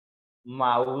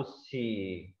माउसी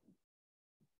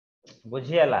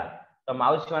बुझियला तो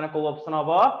माउसी माने को ऑप्शन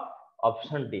हबो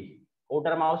ऑप्शन डी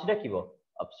कोटर माउसी डाकिबो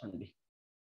ऑप्शन डी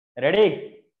रेडी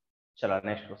चलो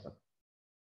नेक्स्ट क्वेश्चन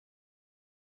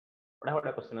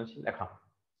बड़ा क्वेश्चन अछि देखा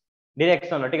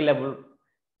डायरेक्शन ठीक लेवल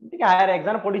ठीक हायर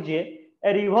एग्जाम पड़ी जे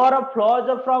a river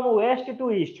flows from waste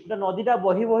to east तो नदीटा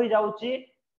बही बही जाउची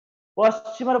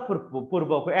पश्चिम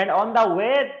पूर्व को and on the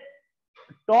way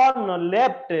turn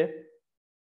left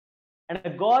and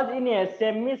goes in a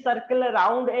semicircle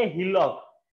around a hillock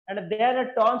and then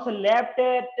turns left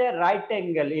at a right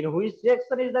angle in which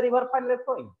direction is the river finally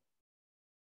flowing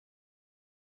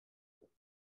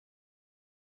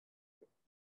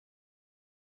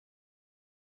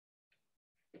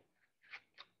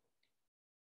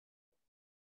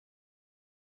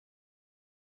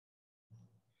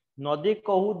नदी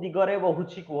कहू दिगरे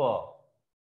बहुछि कुह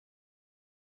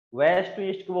waste to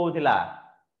east को बहुथिला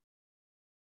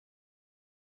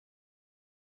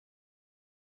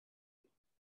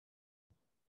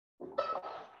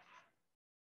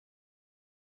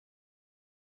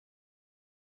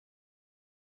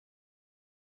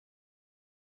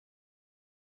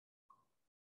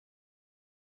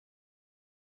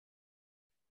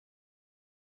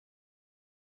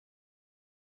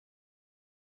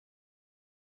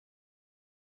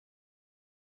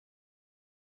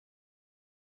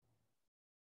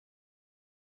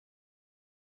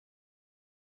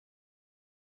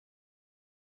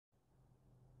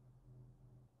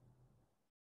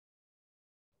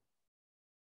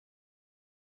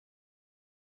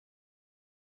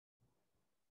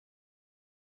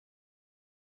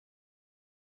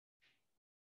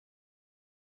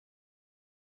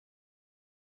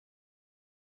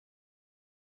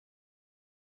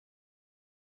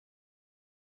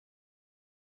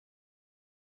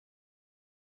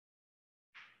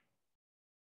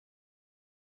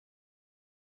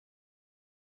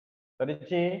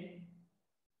କରିଛି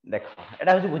ଦେଖ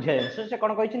एटा होची बुझिया जिंस से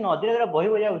कोन कहिछि नदी रे बहि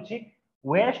बहि जाउछि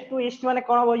वेस्ट टू ईस्ट माने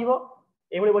कोन बहिबो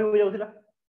एबोली बहि बहि जाउथिला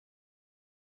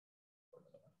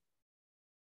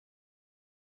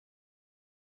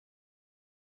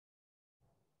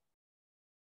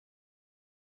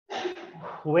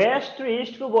वेस्ट टू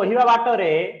ईस्ट को बहिबा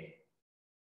बाटरे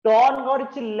टर्न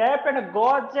करछि left and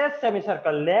goes a semi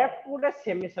circle left to a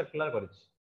semi circular करछि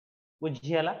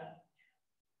बुझियाला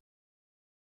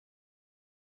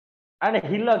एंड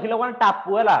हिल हिल वन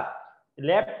टापू हला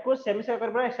लेफ्ट को सेमी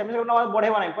सर्कल पर सेमी सर्कल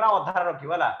बढ़ेबा नै पूरा आधार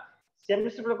रखिबो हला सेमी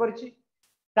सर्कल करछि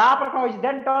तापर कोन होइछि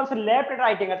then turns left and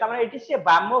right angle तापर एठी से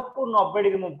बाम को 90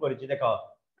 डिग्री मूव करछि देखो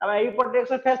तापर एई पर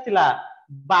डायरेक्शन फेस थिला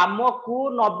बाम को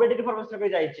 90 डिग्री फॉर्मेशन कर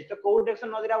जाइछि तो को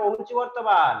डायरेक्शन नदीरा होउछि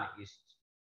वर्तमान ईस्ट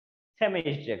सेमी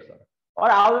ईस्ट डायरेक्शन और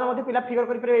आउ जने मध्ये पिला फिगर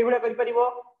करि परिबो एई भले करि परिबो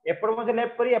एपड मध्ये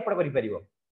लेफ्ट करी एपड करि परिबो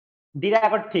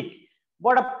दिराक ठीक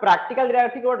बट प्रैक्टिकल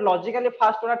दिराक ठीक बट लॉजिकली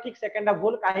फास्ट वाला ठीक सेकंड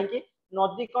भूल काहे कि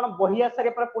नदी कोन बहिया सारे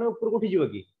पर पुणी ऊपर को उठी जिवो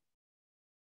कि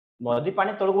नदी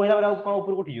पानी तळ को हिला कोन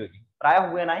ऊपर को उठी जिवो कि प्राय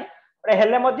हुए नाही बट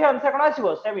हेले मध्ये आंसर कोन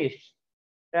आसीबो सेम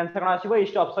ईस्ट आंसर कोन आसीबो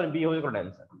ईस्ट ऑप्शन बी होय कोन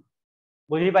आंसर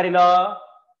बुझी पारिलो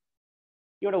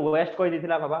कि ओटा वेस्ट कहि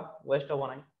दिथिला बाबा वेस्ट हो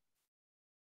नाही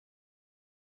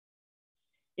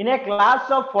in a class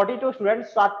of 42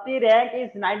 students Swati rank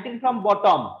is 19 from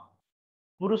bottom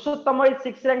Purushottama is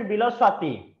 6 rank below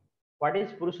Swati what is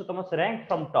Purushottama's rank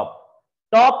from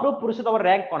top ru Purushottama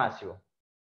rank cone आसीबो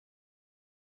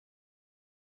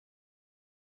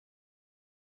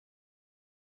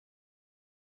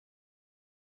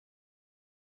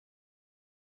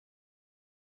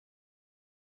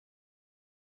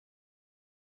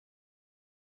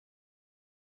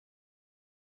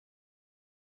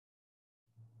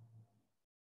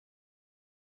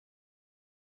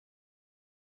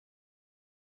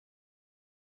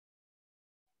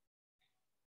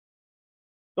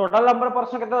total number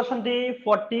person केते अछंती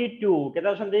 42 केते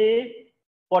अछंती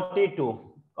 42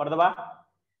 कर दबा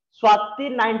स्वाति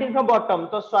 19 फ्रॉम बॉटम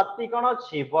तो स्वाति कोन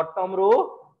अछि bottom row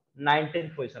 19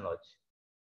 position अछि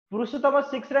पुरुषोत्तम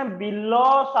 6 रे below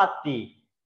Swati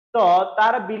तो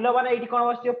तार बिलो माने एठी कोन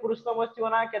बसि पुरुषोत्तम बसि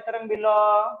ना केते रंग बिलो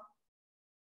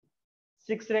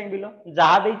 6 रैंक बिलो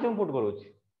जहा देछि हम put करूछि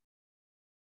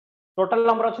total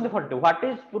number अछंती 42 what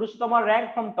is Purushottam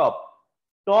rank from top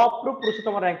row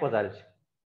Purushottam rank पजारछि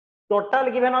total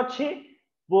given अछि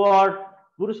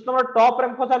पुरुषोत्तम टॉप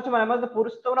रैंक पजारछि माने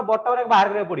पुरुषोत्तम बॉटम रैंक बाहर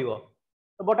करे पड़िबो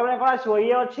तो बॉटम रैंक कोन आछो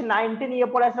ये अछि 19 ये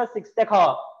पड़े आछा 6 देखो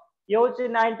ये होछि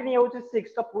 19 ये होछि 6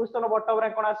 तो पुरुषोत्तम बॉटम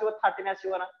रैंक कोन आछो 13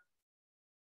 आछिबो ना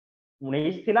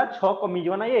 19 थिला 6 कमी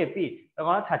जिवो ना ये पी तो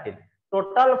कोन 13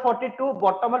 टोटल 42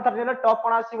 बॉटम 13 टॉप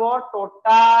कोन आसीबो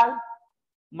टोटल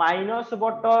माइनस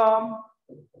बॉटम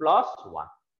प्लस 1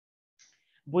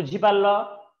 बुझी पारलो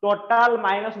टोटल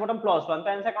माइनस बॉटम प्लस 1 तो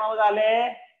आंसर कोन हो जाले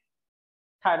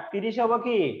 30 होबो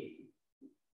की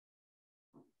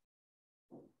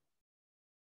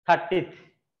 30th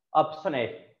option A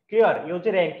clear use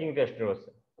ranking test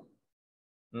question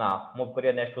ना मूव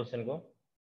करिया नेक्स्ट क्वेश्चन को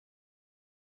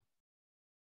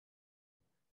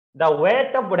द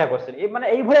वेट ऑफ बढ़िया क्वेश्चन ए माने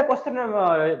एई भले क्वेश्चन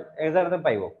एग्जाम में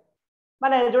पाइबो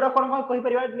माने जोडा कोन कोन कहि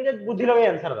परिबा निजे बुद्धि लगे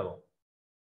आंसर दबो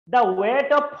the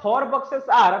weight of 4 boxes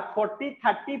are 40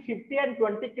 30 50 and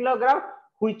 20 kilogram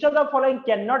which of the following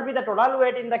cannot be the total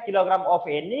weight in the kilogram of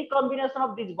any combination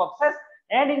of these boxes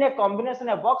and in a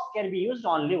combination a box can be used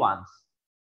only once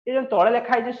ये जो तळे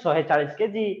लिखा है 140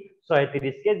 KG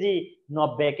 130 KG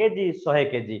 90 KG 100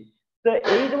 KG तो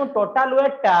एई जो total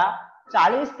weight टा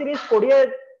 40 30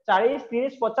 20 40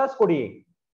 30 50 20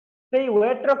 सेई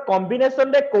wait रो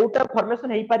combination रे कोटा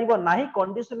फॉर्मेशन हेई परिबो नाही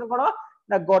कंडीशन कोन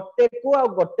ना गोटे को आ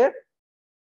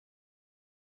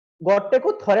गोटे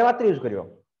को थरे मात्र यूज करियो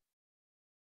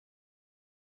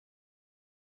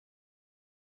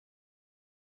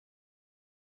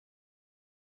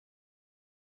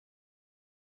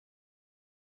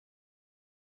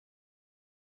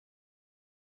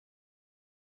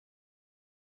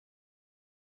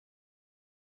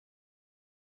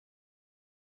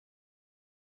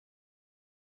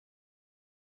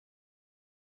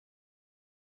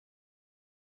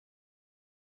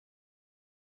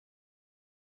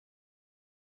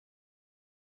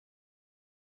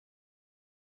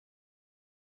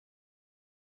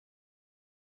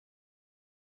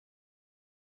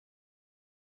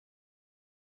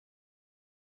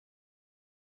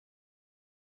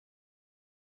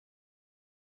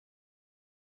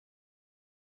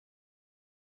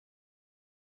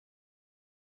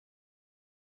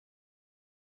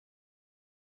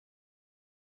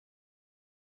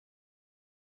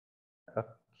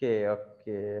ओके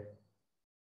ओके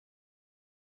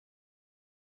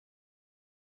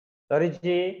सॉरी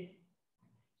जी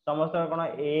समस्त कोन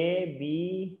ए बी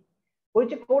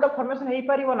होइछ कोडा फॉर्मेशन हेई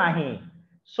परिबो नाही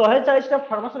 140 टा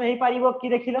फॉर्मेशन हेई परिबो की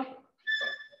देखिलो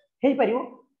हेई परिबो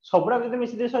सबुरा जदि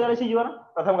मिसी दे 140 जीवन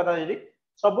प्रथम कथा जदि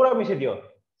सबुरा मिसी दियो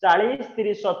 40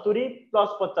 30 70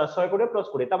 प्लस 50 120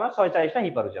 प्लस 20 तमा 140 टा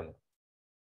हेई पारुछ हम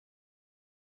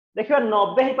देखिबा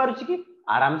 90 हेई पारुछ की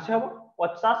आराम से हबो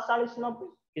 50 40 90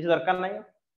 किसी दरकार नाही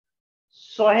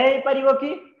 100 हेई परिबो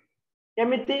की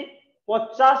केमिति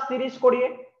 50 30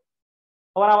 20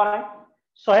 हमारा हमारा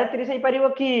 130 हेई परिबो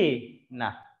की ना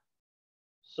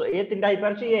सो ए तीनटा हेई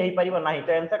पारुछ ए हेई परिबो नाही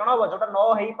तो आंसर कोन हो जोटा न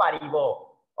हेई परिबो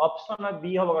ऑप्शन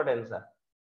बी होबो गोटे आंसर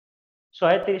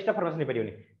 130 टा फॉर्मेशन हेई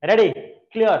परिबोनी रेडी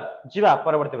क्लियर जीवा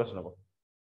परवर्ती प्रश्न को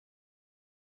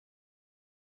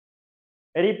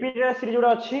repeated series जोड़ा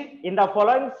अच्छी in the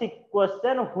following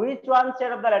question which one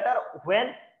set of the letter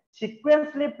when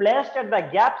sequentially placed at the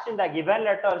gaps in the given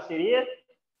letter series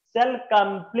shall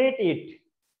complete it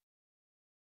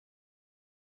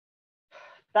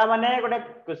ता माने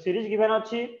गोटे सीरीज गिवन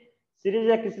अछि सीरीज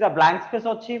रे किसिदा ब्लैंक स्पेस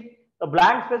अछि तो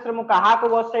blank space रे मु कहा को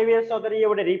बसाइबे सदर ये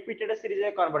गोटे रिपीटेड सीरीज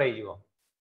रे कन्वर्ट होई जिवो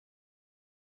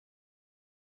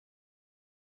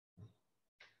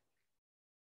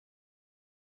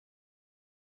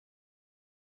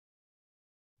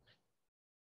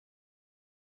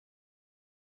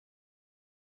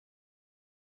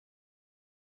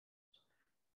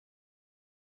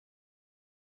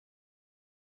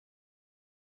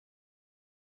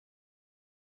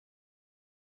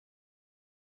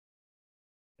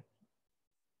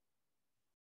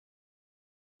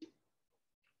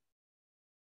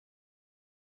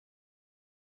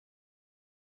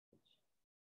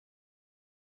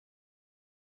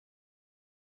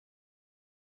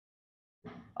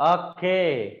ओके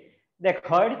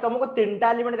देखो एठी तुमको तीनटा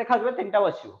एलिमेंट देखा जबे तीनटा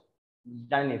बसियो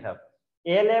जानि नै था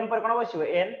एल एम पर कोन बसियो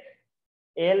N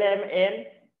L M N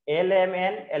L M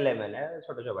N L M N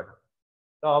छोटो छोटा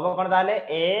तो अब कोन दाले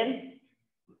N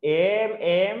M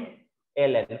M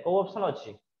L N को ऑप्शन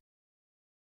अछि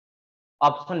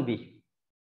ऑप्शन बी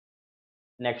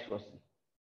नेक्स्ट क्वेश्चन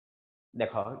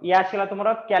देखो ये आछला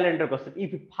तुमरो calendar question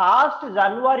if 1st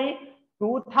January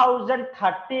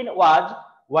 2013 was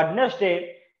Wednesday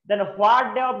then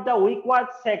what day of the week was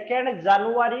 2nd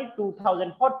January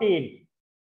 2014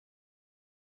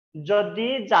 जदि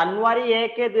January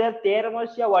 1 2013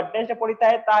 मसिया वेडनेसडे पड़िता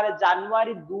है तारे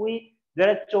January 2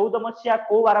 2014 मसिया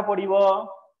को बार पड़िबो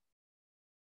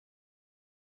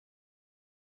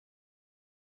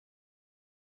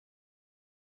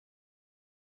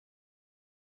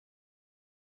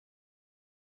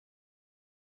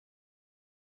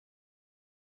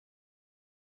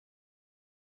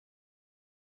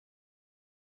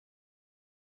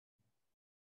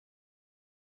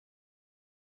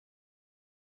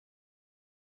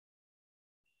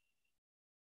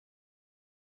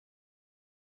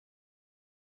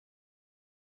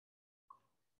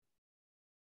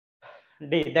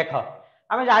डी देखो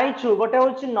आमे जानि छु गोटे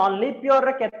होछि नॉन लीप ईयर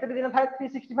रे केते दिन थाए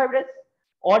 365 डेज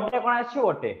ओड डे कोन आछि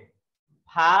ओटे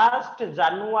 1st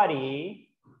January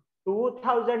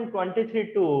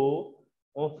 2023 to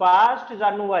 1st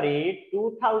January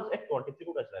 2023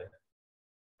 को कसला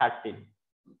 13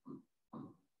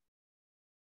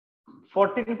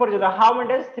 14 पर जदा how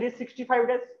many days 365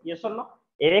 days yes और नो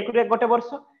एक रे गोटे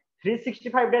वर्ष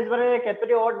 365 डेज बारे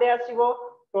केतरी odd day आसीबो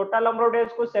total number of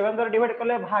days को 7 द्वारा डिवाइड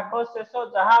करले भाग शेष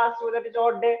जहां आसीबो that is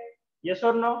odd day yes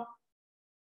और नो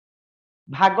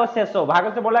भाग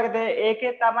से बोला केते एक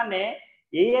ता माने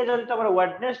ये जदि तमर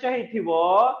Wednesday हेथिबो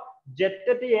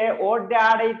जेतेटी odd day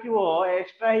add हेथिबो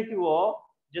extra हेथिबो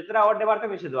जेतरा odd day बार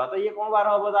मिसे दवा तो ये कोन बार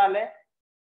होबो ताले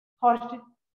फर्स्ट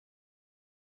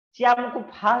सी हमको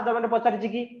फर्स्ट दबने पचारि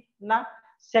कि ना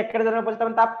सेकंड दबने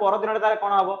पचारि ता पर दिन तारे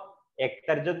कोन हबो एक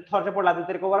तारिख जदि थर्ड पडला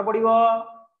दु तारिख बार पडिबो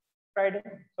फ्राइडे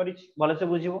सॉरी भले से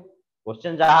बुझिबो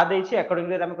क्वेश्चन जहा देछि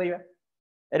अकॉर्डिंगली हम करिबा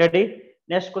रेडी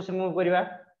नेक्स्ट क्वेश्चन मूव करिबा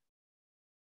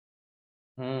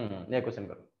ये क्वेश्चन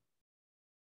करो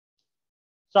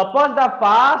suppose the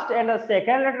first and the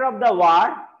second letter of the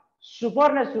word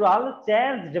supernatural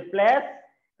changed place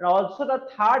and also the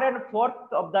third and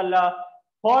fourth of the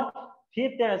fourth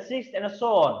fifth and sixth and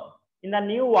so on in the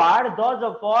new word those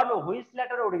upon which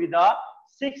letter would be the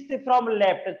sixth from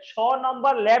left 6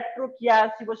 number left ru किया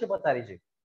आसीबो से बतारि जे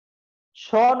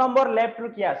 6 number left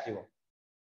ru किया आसीबो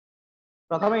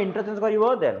प्रथमे interchange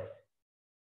करिवो then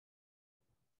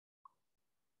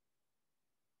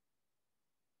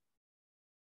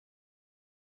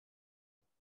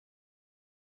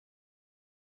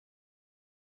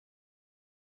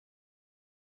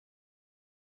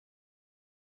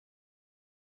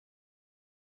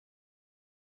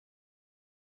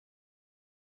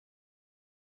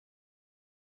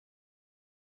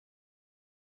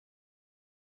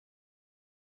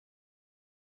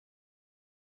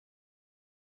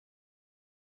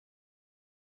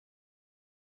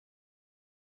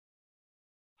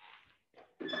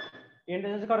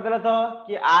interchange कर देला तो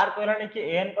कि are कहलानी कि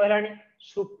N कहलानी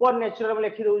super natural में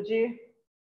लिखि दउची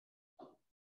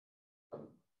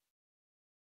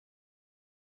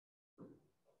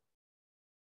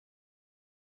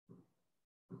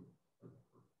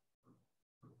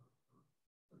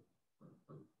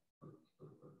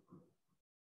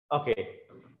ओके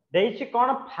देइछि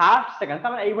कोन फर्स्ट सेकंड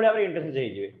तमे एई बडा इंटरचेंज हे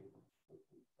जिवे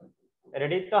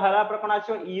रेडी तो हला पर कोन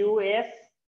आछो यूएस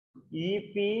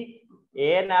ईपी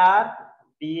एनआर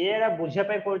पीए रा बुझे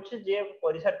पे पड़छ जे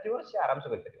परिसारथियो से आराम से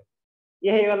कर करियो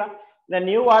ये हे गला the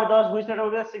new word 10 which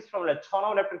not will 6 from left 6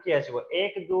 no left की आछो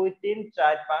 1 2 3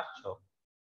 4 5 6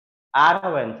 आर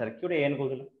हो आंसर क्यों एन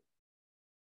कहल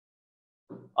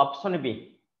ऑप्शन बी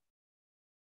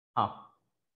हां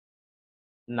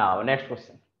now next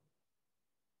question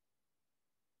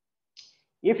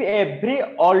if every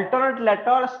alternate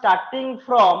letter starting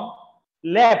from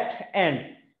left end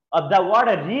of the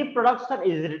word reproduction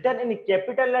is written in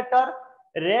capital letter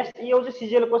rest ये होचे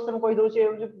CGL question कहि दउ छै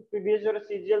previous year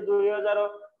CGL 2000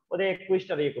 ओदे 21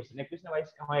 टा ये क्वेश्चन 21 ना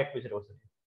 22 हां 21 रे क्वेश्चन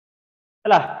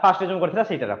हला फास्ट जो करथिला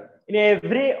सेटा इन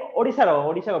एवरी ओडिसा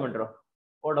गवर्नमेंट रो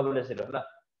ओडब्ल्यूएस रो हला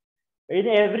in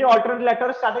every alternate letter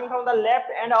starting from the left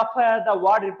end of the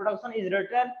word reproduction is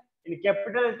written in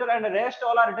capital letter and rest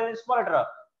all are written in small letter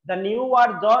the new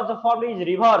word the form is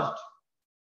reversed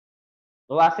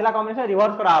तो आसिला combination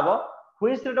reverse करा हबो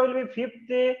which letter will be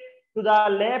fifth to the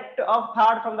left of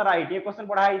third from the right ये question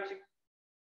पढ़ा है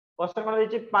question cone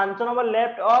दैछि 5 number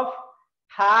left of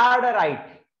third right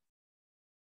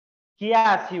किया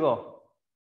आसीबो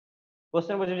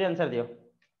question बुझि answer दियो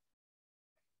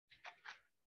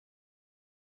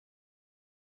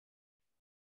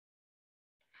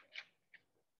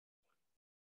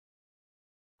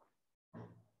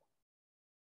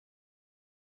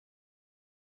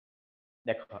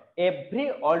देखो एवरी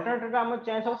अल्टरनेटिव हम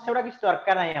चेंज हो सेडा किछ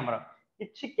दरकार नाही हमर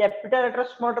किछ कैपिटल लेटर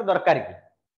स्मॉल लेटर दरकार की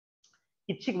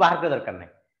किछ बाहर के दरकार नाही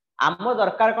हम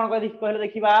दरकार कोन कहले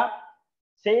देखिबा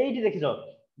सेइठी देखिजो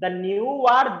the new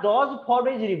word those form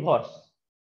is reverse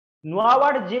नुवा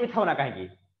वर्ड जे भी थाउना काहे की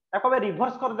ताको बे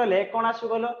रिवर्स कर देले कोन आसु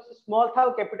गलो स्मॉल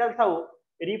थाउ कैपिटल थाउ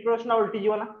रिप्रोडक्शन उल्टी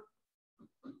जीव ना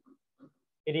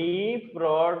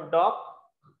रिप्रोडक्ट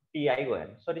टीआई गो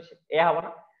सॉरी ए हबो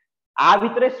आ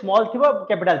भितरे स्मॉल थिबो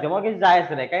कैपिटल थिबो कि जायस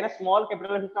रे काइना स्मॉल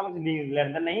कैपिटल हिस्सा हम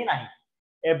लेन देन नहीं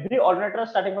every alternator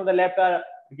starting from the left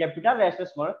capital rest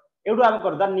small edu हम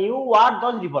कर the new word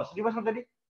those reverse कर देली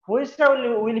which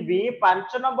will be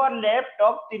 5 number left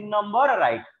of 3 number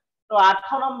right तो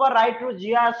 8 नंबर राइट रो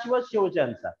जी आसीबो से होच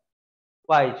आंसर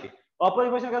पाई छी अपोजिट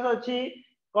क्वेश्चन कैसे अछि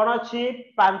कोन अछि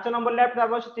 5 नंबर लेफ्ट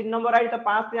अब 3 नंबर राइट तो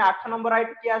 5 से 8 नंबर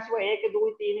राइट की आसीबो 1 2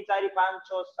 3 4 5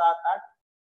 6 7 8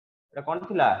 एटा कोन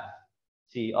थिला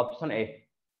सी ऑप्शन ए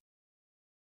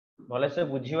भले से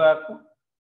बुझिवा को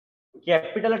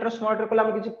capital letter small letter Cola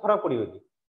हम किछ फरक पड़ियो कि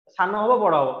सान होबो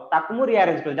बड़ होबो ताकू मु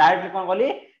रीअरेंज कर डायरेक्ट कोन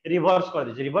गली रिवर्स कर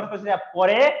दे रिवर्स कर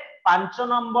परे 5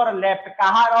 नंबर लेफ्ट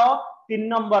कहारो 3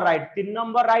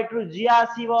 नंबर राइट रु जी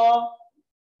आसीबो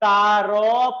तारो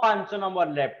 5 नंबर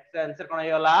लेफ्ट आंसर कोन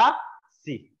हेला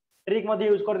सी ट्रिक मध्ये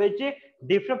यूज कर देछि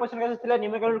डिफरेंट क्वेश्चन कैसे थिला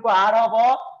न्यूमेरिकल को आर होबो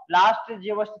लास्ट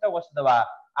जे अवस्थित बस दबा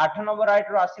 8 नंबर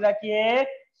राइट रो आसिला किए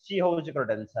सी होउछ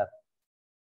करेक्ट आंसर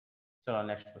चलो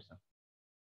next question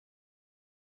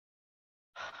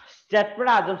statement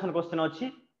assumption question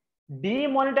अछि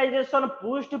demonetization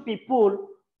pushed people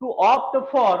to opt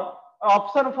for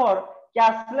option for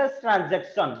cashless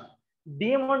transaction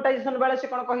demonetization बेले से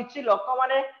कोन कहिछि लोक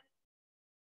माने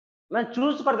मैं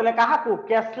चूज कर देले कहा को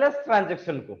कैशलेस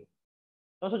ट्रांजैक्शन को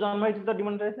तो जन्म होई तो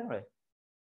डिमोनेटाइजेशन बेले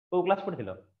को क्लास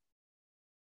पढ़िथिलो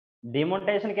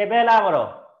डिमोनेटाइजेशन केबे हला हमरो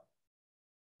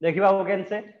देखिबा हो केन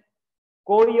से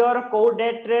को ईयर को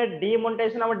डेट रे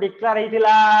डिमोनेटाइजेशन हम डिक्लेयर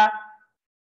हेतिला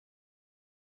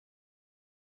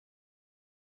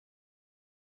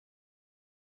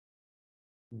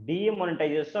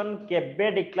डिमोनेटाइजेशन केबे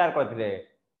डिक्लेयर करथिले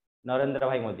नरेंद्र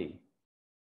भाई मोदी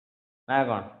ना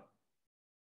कोन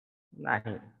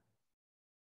नहीं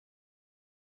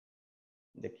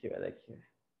देखिबा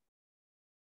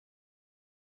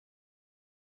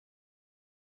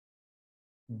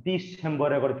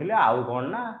डिसेंबर करथिले आउ कोन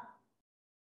ना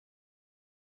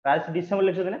प्राइस डिसेंबर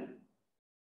लिख देने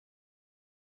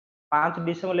 5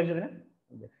 डिसेंबर लिख देने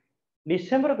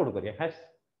डिसेंबर कोड करिया हां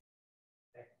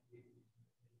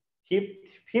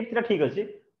फिफ्थ रा ठीक अछि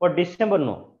पर डिसेंबर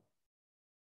नो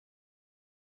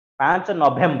 5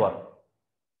 नवंबर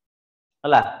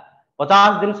हला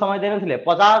 50 दिन समय देने थिले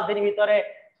 50 दिन भीतर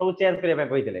सब चेंज करे पे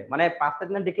कहिथिले माने 5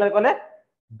 दिन डिक्लेयर करले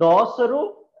 10 रु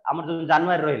हमर जो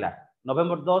जनवरी रहिला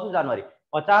नवंबर 10 जनवरी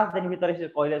 50 दिन भीतर से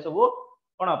कहले सब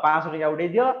कोन 500 टका उडै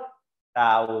दियो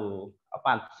ଆଉ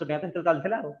 500 टका तो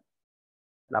चलथिला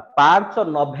आ 5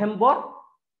 नवंबर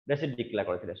बेसी डिक्लेयर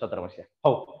करथिले 17 मसिया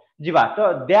हो जीवा तो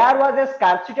there was a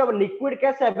scarcity of liquid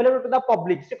cash available to the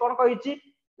public से कोन कहिछि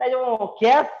ना जो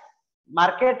कैश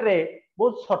मार्केट रे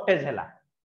बहुत शॉर्टेज हैला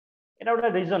एटा उडा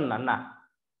रीजन ना ना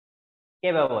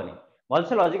के बाबनी भल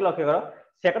से लॉजिक लक्ष्य करो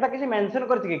से कथा किसी मेंशन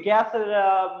करछि कि कैश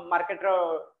मार्केट रो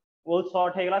बहुत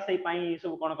शॉर्ट हे गला सही पई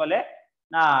सब कोन कले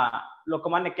ना लोक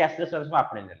माने कैशलेस ट्रांजेक्शन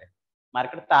आपने लेले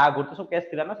मार्केट ता गुरु सब कैश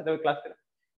थिला ना से क्लास थिला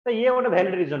तो ये गोटे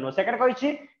valid reason no second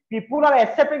कहिछि people are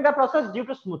accepting the process due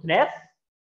to smoothness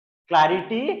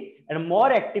clarity and more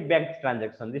active bank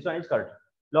transaction this one is correct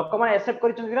लोक माने एक्सेप्ट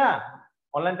करिछन ना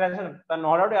ऑनलाइन ट्रांजैक्शन त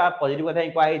नो डाउट आ पॉजिटिव कथा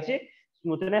ही कहै छी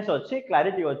स्मूथनेस अछि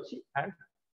क्लैरिटी अछि एंड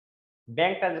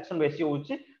बैंक ट्रांजैक्शन बेसी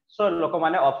होछि सो लोक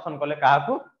माने ऑप्शन कले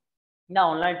काहाकू ना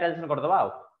ऑनलाइन ट्रांजैक्शन कर दबा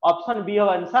ऑप्शन बी हो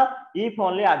answer if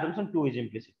only assumption 2 is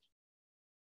implicit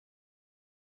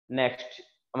next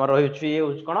हमर रहि छु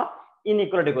ये कोन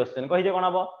इनइक्वालिटी क्वेश्चन कहि दे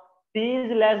कोन हबो T is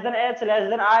less than H less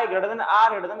than I greater than R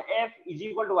greater than F is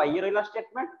equal to Y ये रहिला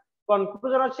स्टेटमेंट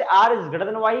कंक्लूजन अछि R is greater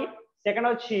than Y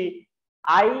second अछि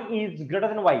I is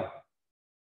greater than Y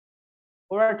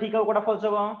कोडा ठीक है कोडा false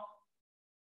हो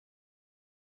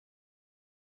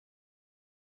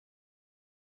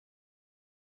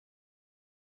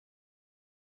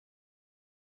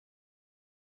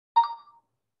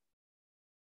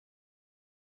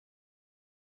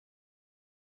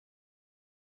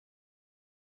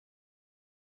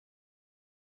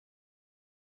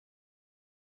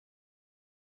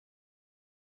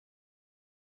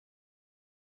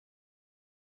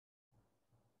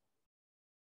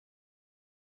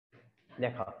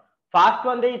देखो फर्स्ट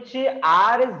वन देछि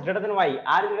R is greater than Y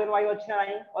R is greater than Y अछि ना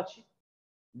नहीं अछि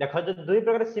देखो जो दुई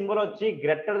प्रकार सिंबल अछि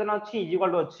ग्रेटर देन अछि इज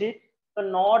इक्वल टू अछि तो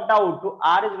no doubt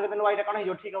R is greater than Y टा कोन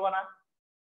जो ठीक हो ना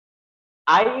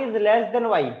I is less than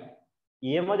Y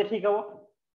ये मते ठीक हो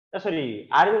sorry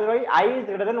R is greater than Y I is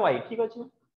greater than Y ठीक अछि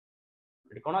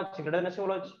एटी कोन अछि ग्रेटर देन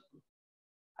सिंबल अछि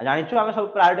आ जानि छु हम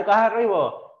सब प्रायोरिटी कहा रहइबो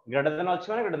ग्रेटर देन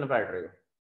अछि माने ग्रेटर देन प्रायोरिटी रहइबो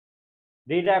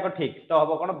दुईटा को ठीक तो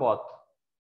हबो कोन both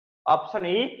option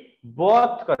E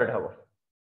both correct हबो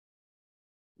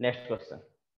next question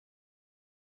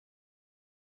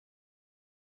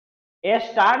A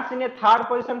stands in a third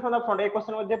position from the front. A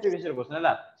question was the previous question, है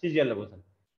ना? CGL question.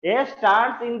 A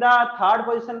stands in the third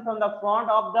position from the front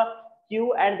of the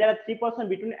queue, and there are 3 persons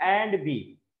between A and B.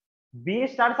 B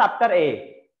starts after A.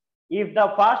 If the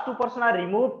first 2 persons are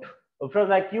removed from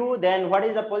the queue, then what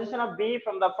is the position of B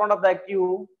from the front of the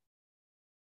queue?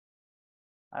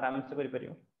 आराम से करि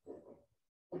परियो.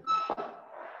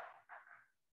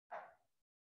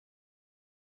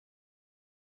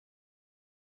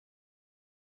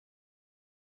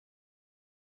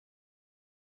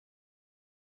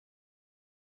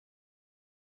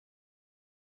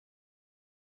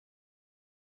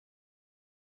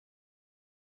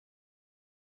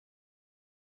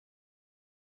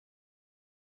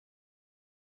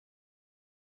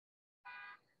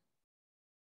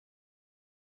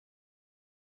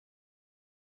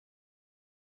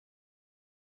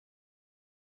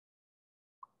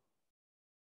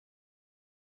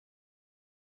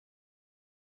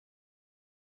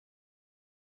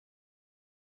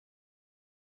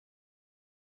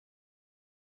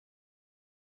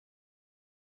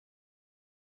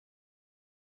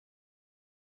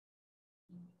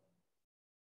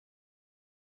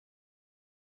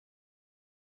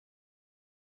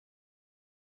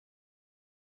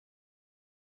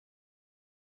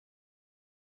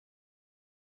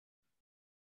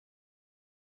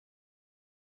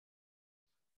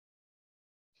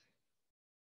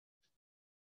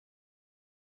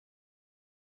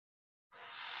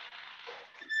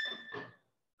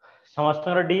 समस्त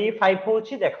D5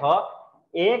 होछि देखो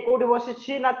A कोडी बसि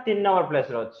छी ना 3 नंबर प्लेस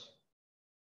रो अछि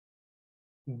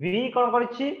B कोन करि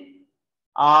छी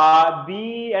B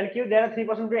and Q there are 3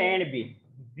 persons between A and B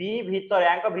B भीतर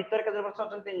यांक भीतर केते पर्सन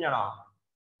अछन 3 जण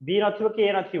B नथिबो कि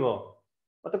A नथिबो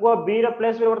मते को B रो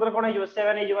प्लेस परिवर्तन कोन हिजो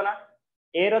 7 हिजो ना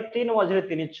A रो 3 मझरे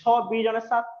 3 6 B जण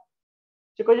 7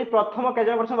 से कहै प्रथम के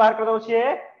जण पर्सन बाहर कर दो छी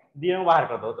D नो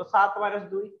बाहर कर दो तो 7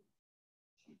 - 2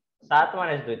 7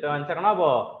 - 2 तो आंसर कोन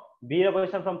हबो B row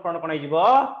position from front कोन हिजो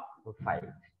 5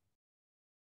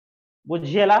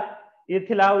 बुझियला ये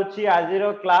थिला होची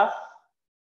आजिरो क्लास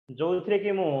जो थरे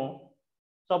कि मु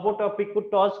सब टॉपिक को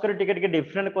टच कर टिके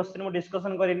डिफरेंट क्वेश्चन मु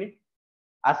डिस्कशन करिनी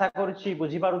आशा करूची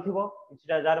बुझी पारुथिबो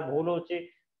किछटा जार भूल होची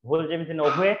भूल जेमिति न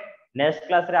होए नेक्स्ट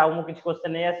क्लास रे आउ मु किछ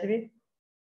क्वेश्चन नै आसीबी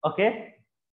ओके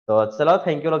तो चलो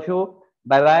thank you all of you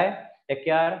bye bye take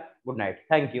care good night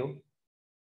thank you